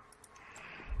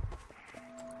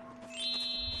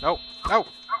 No! No!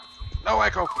 No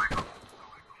echo!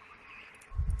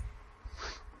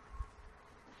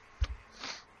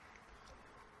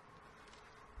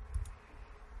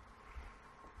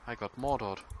 I got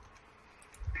murdered.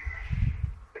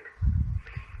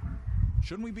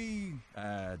 Shouldn't we be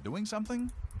doing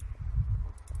something?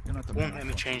 You're not the Won't man I let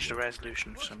me thought change you the were.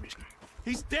 resolution for some reason.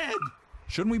 He's dead.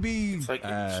 Shouldn't we be It's like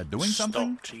it's doing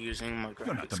something? stopped using my graphics.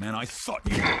 You're not the man I thought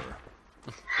you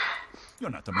were. You're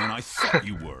not the man I thought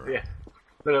you were. Yeah.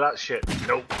 Look at that shit.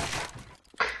 Nope.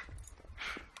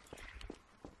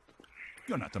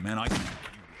 You're not the man I.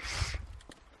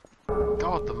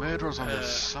 God, the murderers on this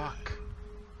suck.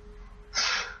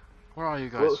 Where are you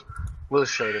guys? We'll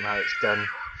show them how it's done.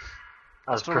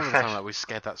 As I don't remember the time professional. that we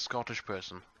scared that Scottish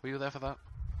person. Were you there for that?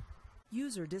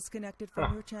 User disconnected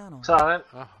from your channel. So then,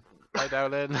 Oh, bye,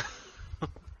 Dowling.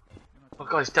 oh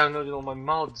guys, downloaded all my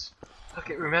mods. Look,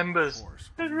 it remembers. Horse.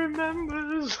 It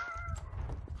remembers.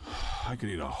 I could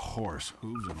eat a horse,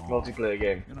 hooves and all. Multiplayer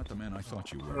game. You're not the man I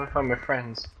thought you I were. find my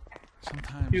friends.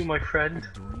 Sometimes You, my friend.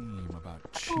 I dream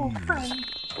about cheese. Oh, friend.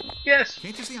 Yes.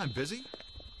 Can't you see I'm busy?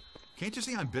 Can't you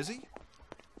see I'm busy?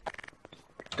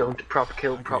 Don't prop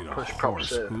kill, I could prop eat a push, prop horse,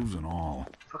 serve. hooves and all.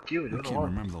 Fuck you, I you're the can't one.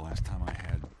 remember the last time I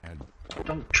had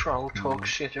Don't troll, talk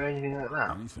shit or anything like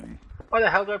that. anything. Why the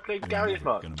hell did I play You're Garry's never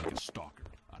mod? gonna make a stalker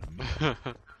out of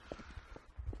me.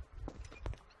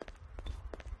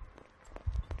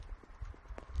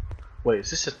 Wait, is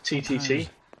this a TTT? Sometimes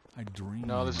I dream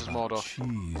No, this is about Mordor.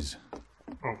 cheese.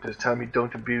 Oh, because tell me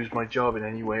don't abuse my job in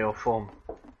any way or form.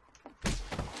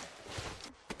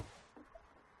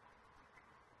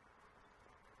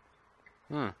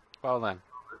 Well then,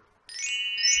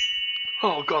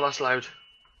 Oh god, that's loud.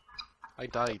 I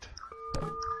died.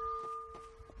 Oh,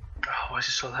 why is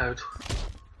it so loud?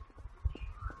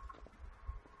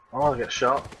 Oh, I'll get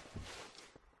shot.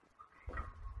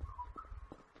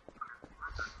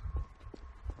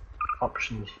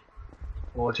 Options.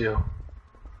 Audio.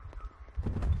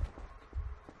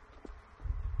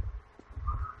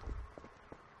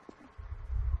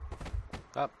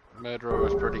 That murderer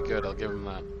was pretty good, I'll give him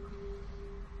that.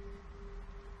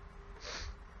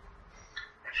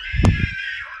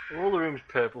 Are all the rooms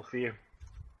purple for you?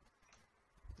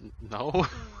 No?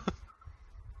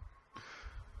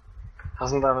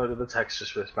 Hasn't downloaded the textures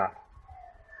for this map.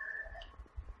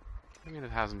 I mean,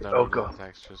 it hasn't done Oh, all the God.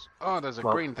 textures. Oh, there's a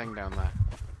Well- green thing down there.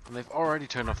 And they've already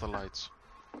turned off the lights.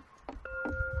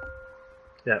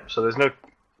 Yeah, so there's no.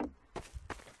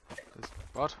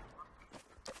 What?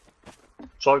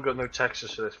 So I've got no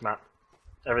textures for this map.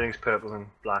 Everything's purple and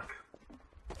black.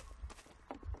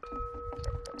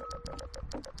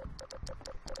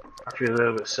 I feel a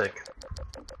little bit sick.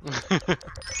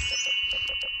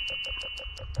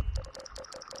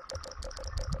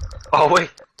 Oh wait,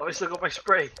 I still got my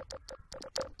spray.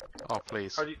 Oh,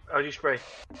 please. How do you spray?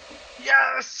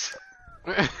 Yes!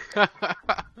 You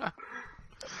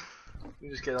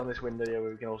just get on this window here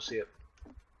where we can all see it.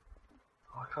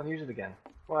 Oh, I can't use it again.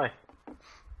 Why?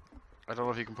 I don't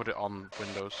know if you can put it on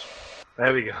Windows.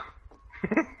 There we go.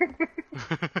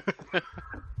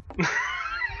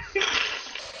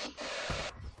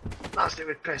 Nasty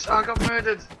with piss. Oh, I got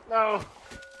murdered. No.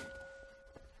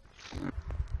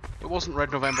 It wasn't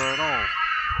Red November at all.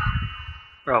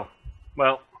 Oh,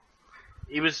 well,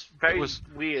 he was very It was-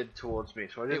 weird towards me,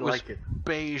 so I It didn't was like it.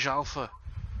 Beige Alpha.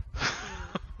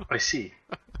 I see.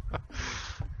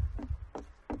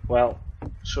 Well,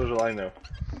 so do I know.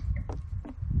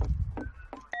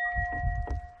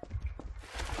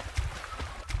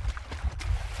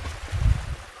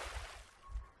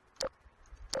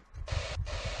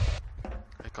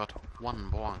 I got one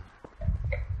boing.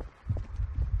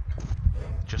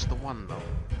 Just the one, though.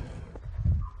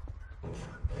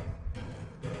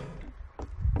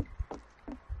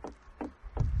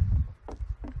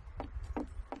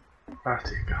 Oh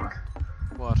dear God.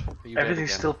 What? Are you dead Everything's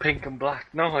again? still pink and black.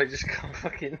 No, I just can't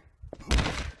fucking...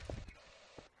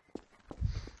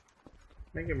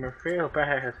 Making me feel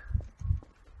bad.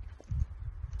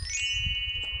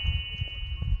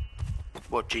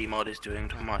 What Gmod is doing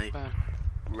to my Bam,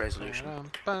 resolution.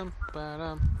 bam,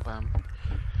 bam, bam.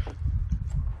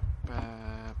 Ba,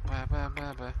 ba, ba,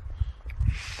 ba, ba.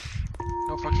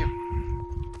 No, fuck you.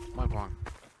 My bong.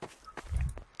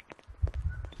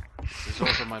 This is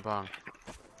also my bong.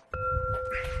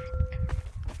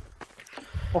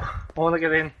 Oh, I want to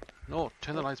get in. No,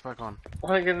 turn the lights back on. I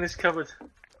want to get in this cupboard.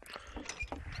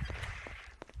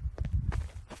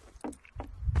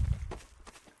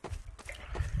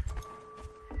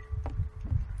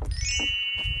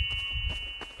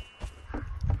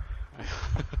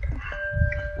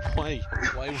 Why?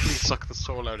 Why would he suck the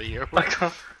soul out of you? I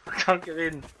can't get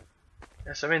in.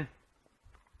 Yes, I'm in.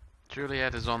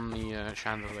 Juliet is on the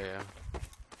chandelier.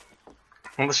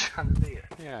 On the chandelier.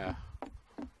 Yeah.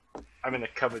 I'm in a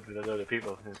cupboard with a load of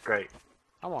people. It's great.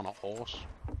 I want a horse.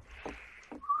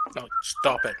 No,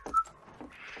 stop it.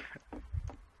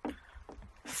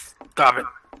 Stop it.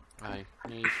 I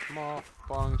need more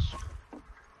bongs.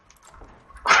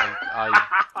 And I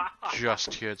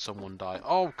just heard someone die.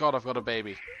 Oh god, I've got a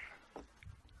baby.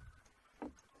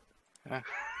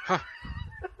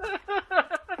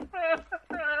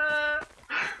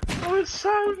 Oh, it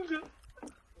sounded.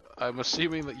 I'm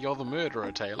assuming that you're the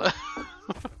murderer, Taylor.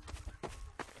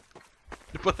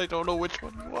 But I don't know which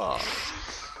one you are.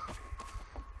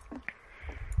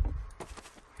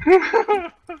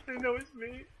 I know it's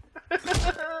me.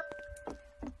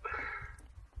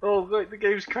 Oh, wait, the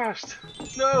game's crashed.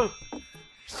 No!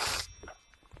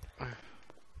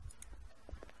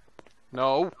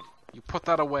 No, you put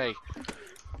that away.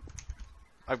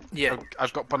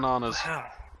 I've got bananas.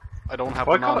 Wow. I don't have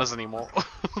Why can't bananas anymore.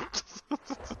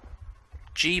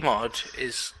 Gmod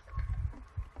is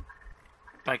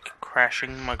like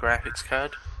crashing my graphics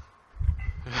card.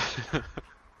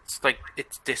 It's like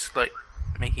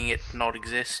making it not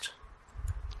exist.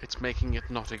 It's making it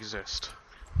not exist.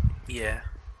 Yeah.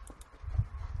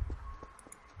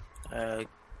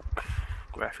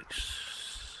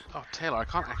 Graphics. Oh, Taylor, I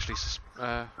can't actually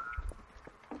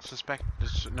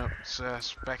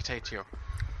spectate you.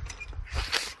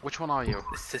 Which one are you?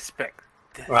 Suspect.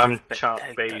 I'm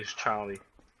Beige Charlie.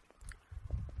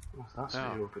 What's that?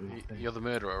 So you open the thing? You're the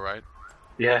murderer, right?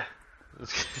 Yeah.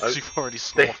 You've already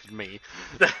slaughtered me.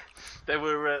 There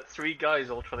were 3 guys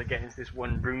all trying to get into this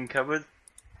one room cupboard.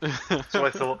 So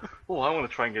I thought, oh, I want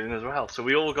to try and get in as well. So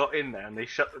we all got in there and they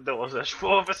shut the doors. There's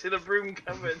 4 of us in a broom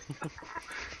cupboard.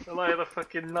 And I had a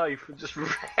fucking knife and just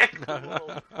wrecked them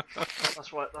all.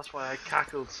 That's why I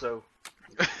cackled so.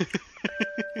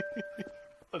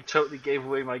 I totally gave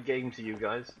away my game to you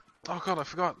guys. Oh god, I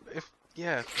forgot.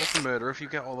 That's the murder. If you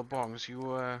get all the bongs, you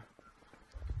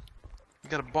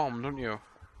get a bomb, don't you?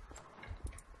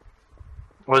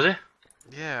 Was it?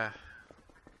 Yeah.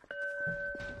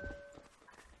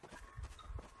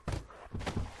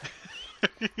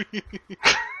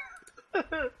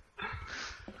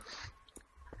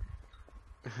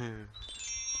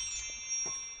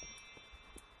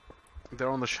 They're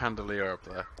on the chandelier up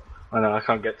there. I know, I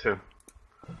can't get to him.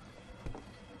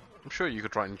 I'm sure you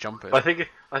could try and jump it. I think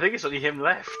it's only him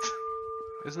left.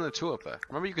 Isn't there 2 up there?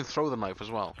 Remember, you can throw the knife as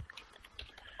well.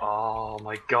 Oh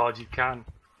my god, you can.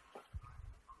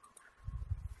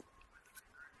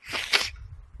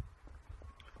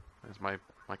 There's my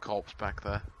corpse back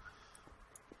there.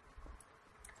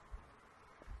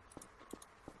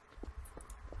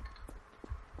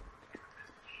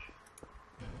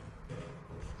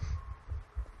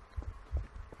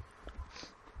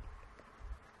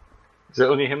 Is it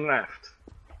only him left?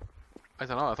 I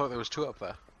don't know, I thought there was 2 up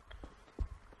there.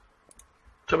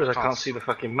 Trouble is I can't see the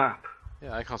fucking map.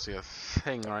 Yeah, I can't see a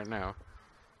thing right now.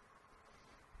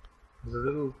 There's a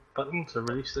little button to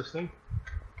release this thing.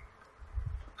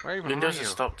 Where even Windows are has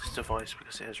you? stopped this device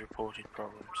because it has reported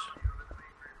problems.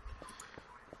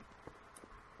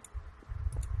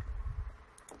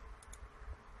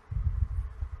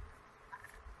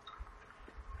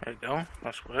 There we go,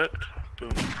 that's worked.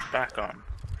 Boom, back on.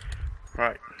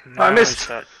 Right, now I missed.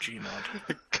 start Gmod.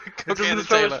 Go It get doesn't it,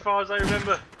 throw Taylor. as far as I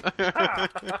remember.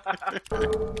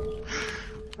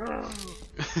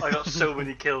 I got so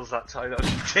many kills that time, that was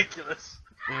ridiculous.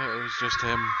 Yeah, it was just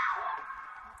him.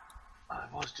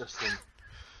 It was just him.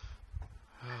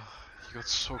 You got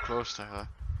so close, Taylor.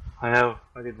 I know,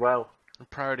 I did well. I'm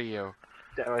proud of you.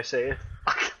 Dare I say it?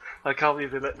 I can't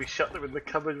believe they let me shut them in the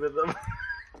cupboard with them.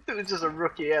 It was just a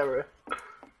rookie error.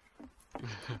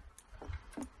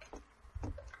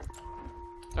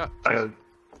 I'm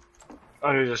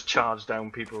gonna just charge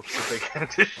down people if they can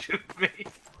to shoot me.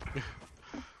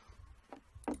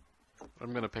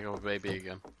 I'm gonna pick up a baby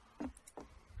again.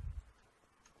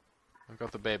 I've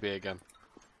got the baby again.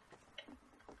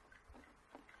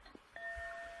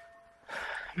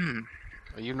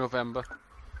 Are you November?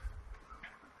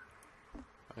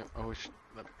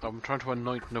 I'm trying to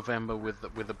anoint November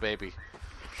with a baby.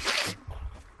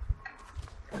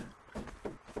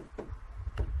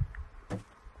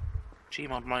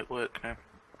 Gmod might work now.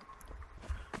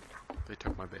 They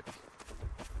took my baby.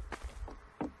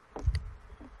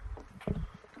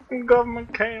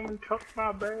 Government came and took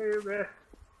my baby.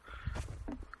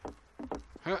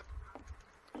 Huh.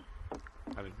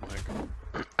 I didn't like.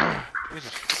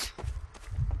 Jesus.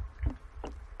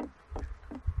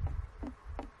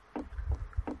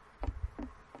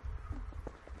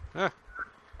 Huh.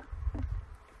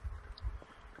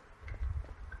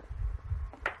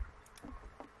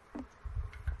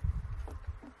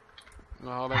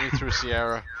 Oh, let me through,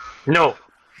 Sierra. No.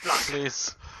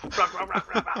 Please.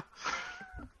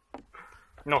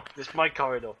 No, this is my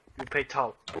corridor. You pay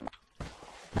toll.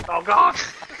 Oh god!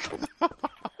 Was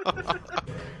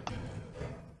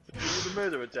it a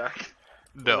murder attack?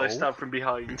 No, Was I stabbed from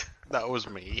behind? that was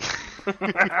me.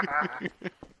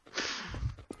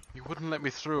 You wouldn't let me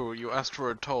through. You asked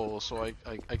for a toll, so I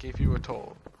gave you a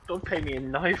toll. Don't pay me a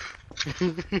knife.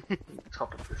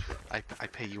 Top of this one. I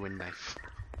pay you a knife.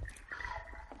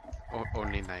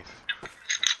 Only knife.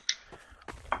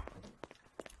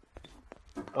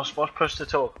 What's push to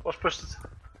talk? What's push to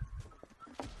talk?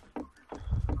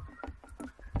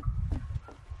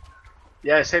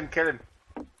 Yeah, it's him. Kill him.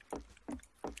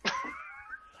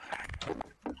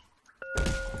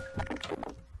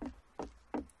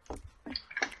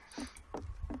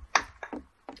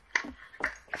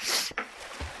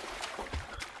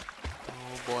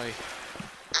 Oh boy.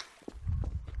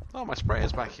 Oh, my spray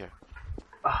is back here.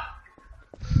 Ah.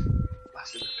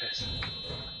 That's in the piss.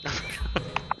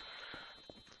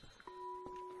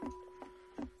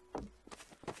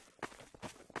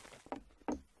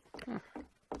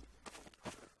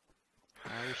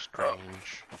 How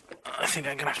strange. I think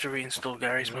I'm gonna have to reinstall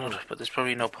Gary's mod, but there's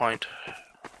probably no point.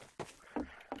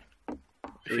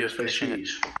 If you're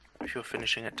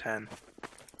finishing at 10.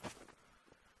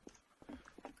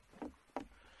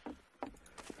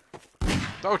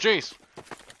 Oh jeez!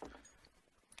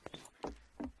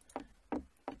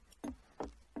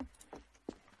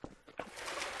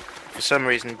 For some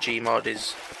reason, Gmod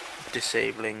is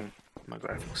disabling my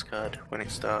graphics card when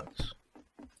it starts.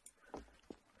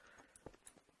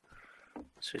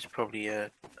 So it's probably a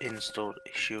installed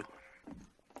issue.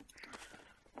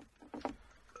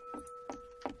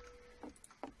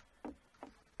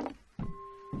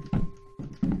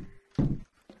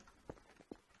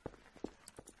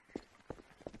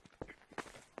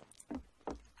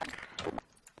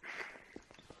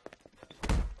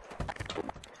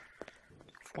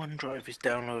 OneDrive is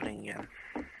downloading again.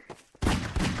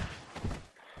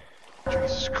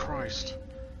 Jesus Christ.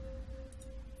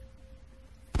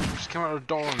 I just came out of the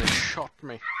door and it shot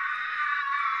me.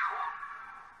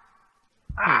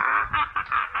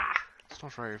 It's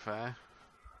not very fair.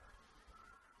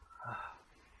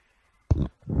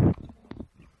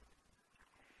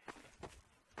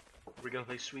 We're gonna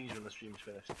play Swedes when the stream's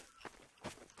finished.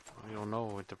 I don't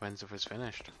know, it depends if it's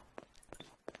finished.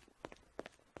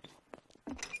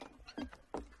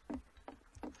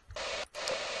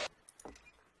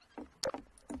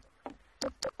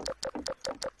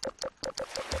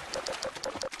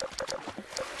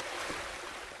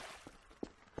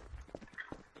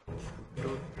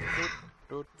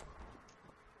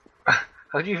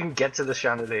 How do you even get to the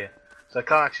chandelier? So I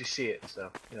can't actually see it, so,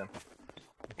 you know.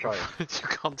 I'm trying. You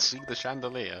can't see the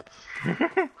chandelier.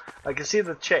 I can see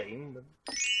the chain, but...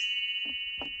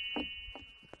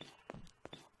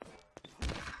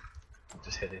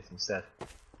 Just hit it instead.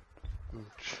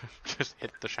 Just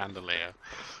hit the chandelier.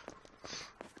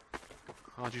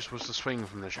 Aren't you supposed to swing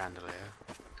from the chandelier?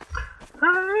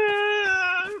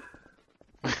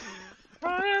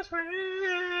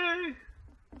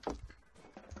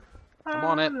 I'm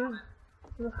on it.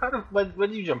 Where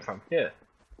did you jump from? Here.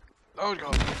 Oh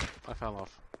god, I fell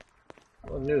off.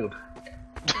 Oh, noob.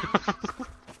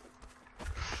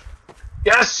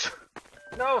 Yes!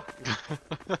 No!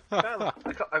 Well,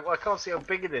 I can't see how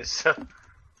big it is. So.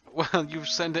 Well, you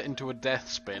send it into a death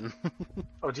spin.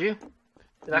 Oh, do you?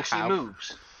 It actually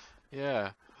moves.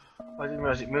 Yeah. I didn't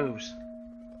realize it moves.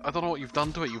 I don't know what you've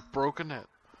done to it, you've broken it.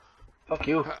 Fuck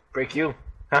you. Break you.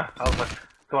 Huh? Alpha.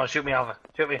 Come on, shoot me, Alpha.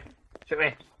 Shoot me. Shoot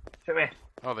me. Shoot me.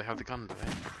 Oh, they have the gun, do they?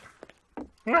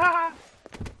 Ah!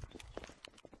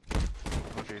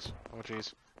 Oh jeez. Oh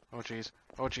jeez. Oh jeez.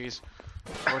 Oh jeez.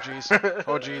 Oh jeez.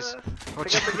 Oh jeez. Oh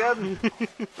Pick up the gun.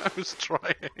 I was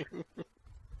trying.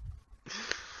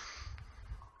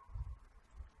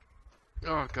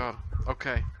 Oh god.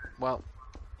 Okay. Well,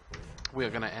 we are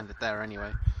going to end it there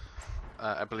anyway.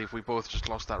 I believe we both just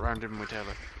lost that round, didn't we,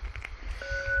 Taylor?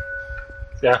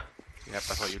 Yeah. Yep, I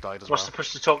thought you died as What's well. the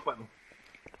push to talk button?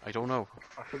 I don't know.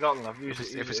 I've forgotten. I've used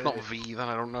it. If it's not V, then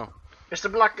I don't know. It's the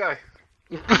black guy.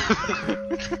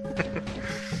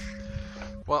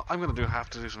 Well, I'm going to have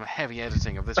to do some heavy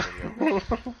editing of this video.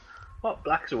 What?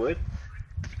 Black's a word?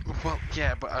 Well,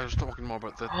 yeah, but I was talking more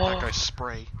about that guy's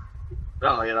spray.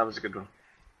 Oh, yeah, that was a good one.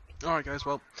 Alright guys,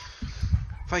 well,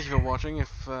 thank you for watching. If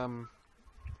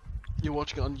you're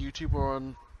watching it on YouTube or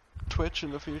on Twitch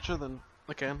in the future, then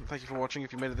again, thank you for watching.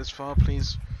 If you made it this far,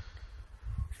 please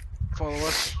follow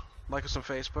us, like us on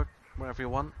Facebook, wherever you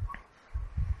want.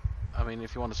 I mean,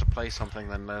 if you want us to play something,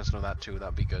 then let us know that too,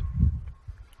 that'd be good.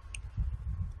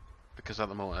 Because at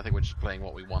the moment, I think we're just playing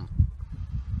what we want.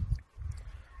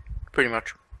 Pretty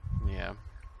much. Yeah.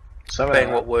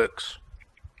 Playing what works.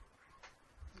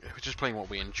 We're just playing what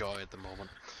we enjoy at the moment.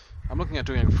 I'm looking at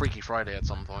doing a Freaky Friday at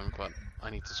some point, but I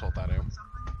need to sort that out.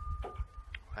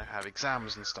 I have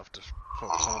exams and stuff to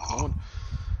focus on at the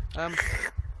moment.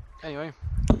 Anyway,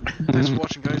 thanks for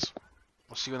watching, guys.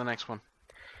 I'll see you in the next one.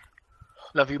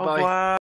 Love you, bye.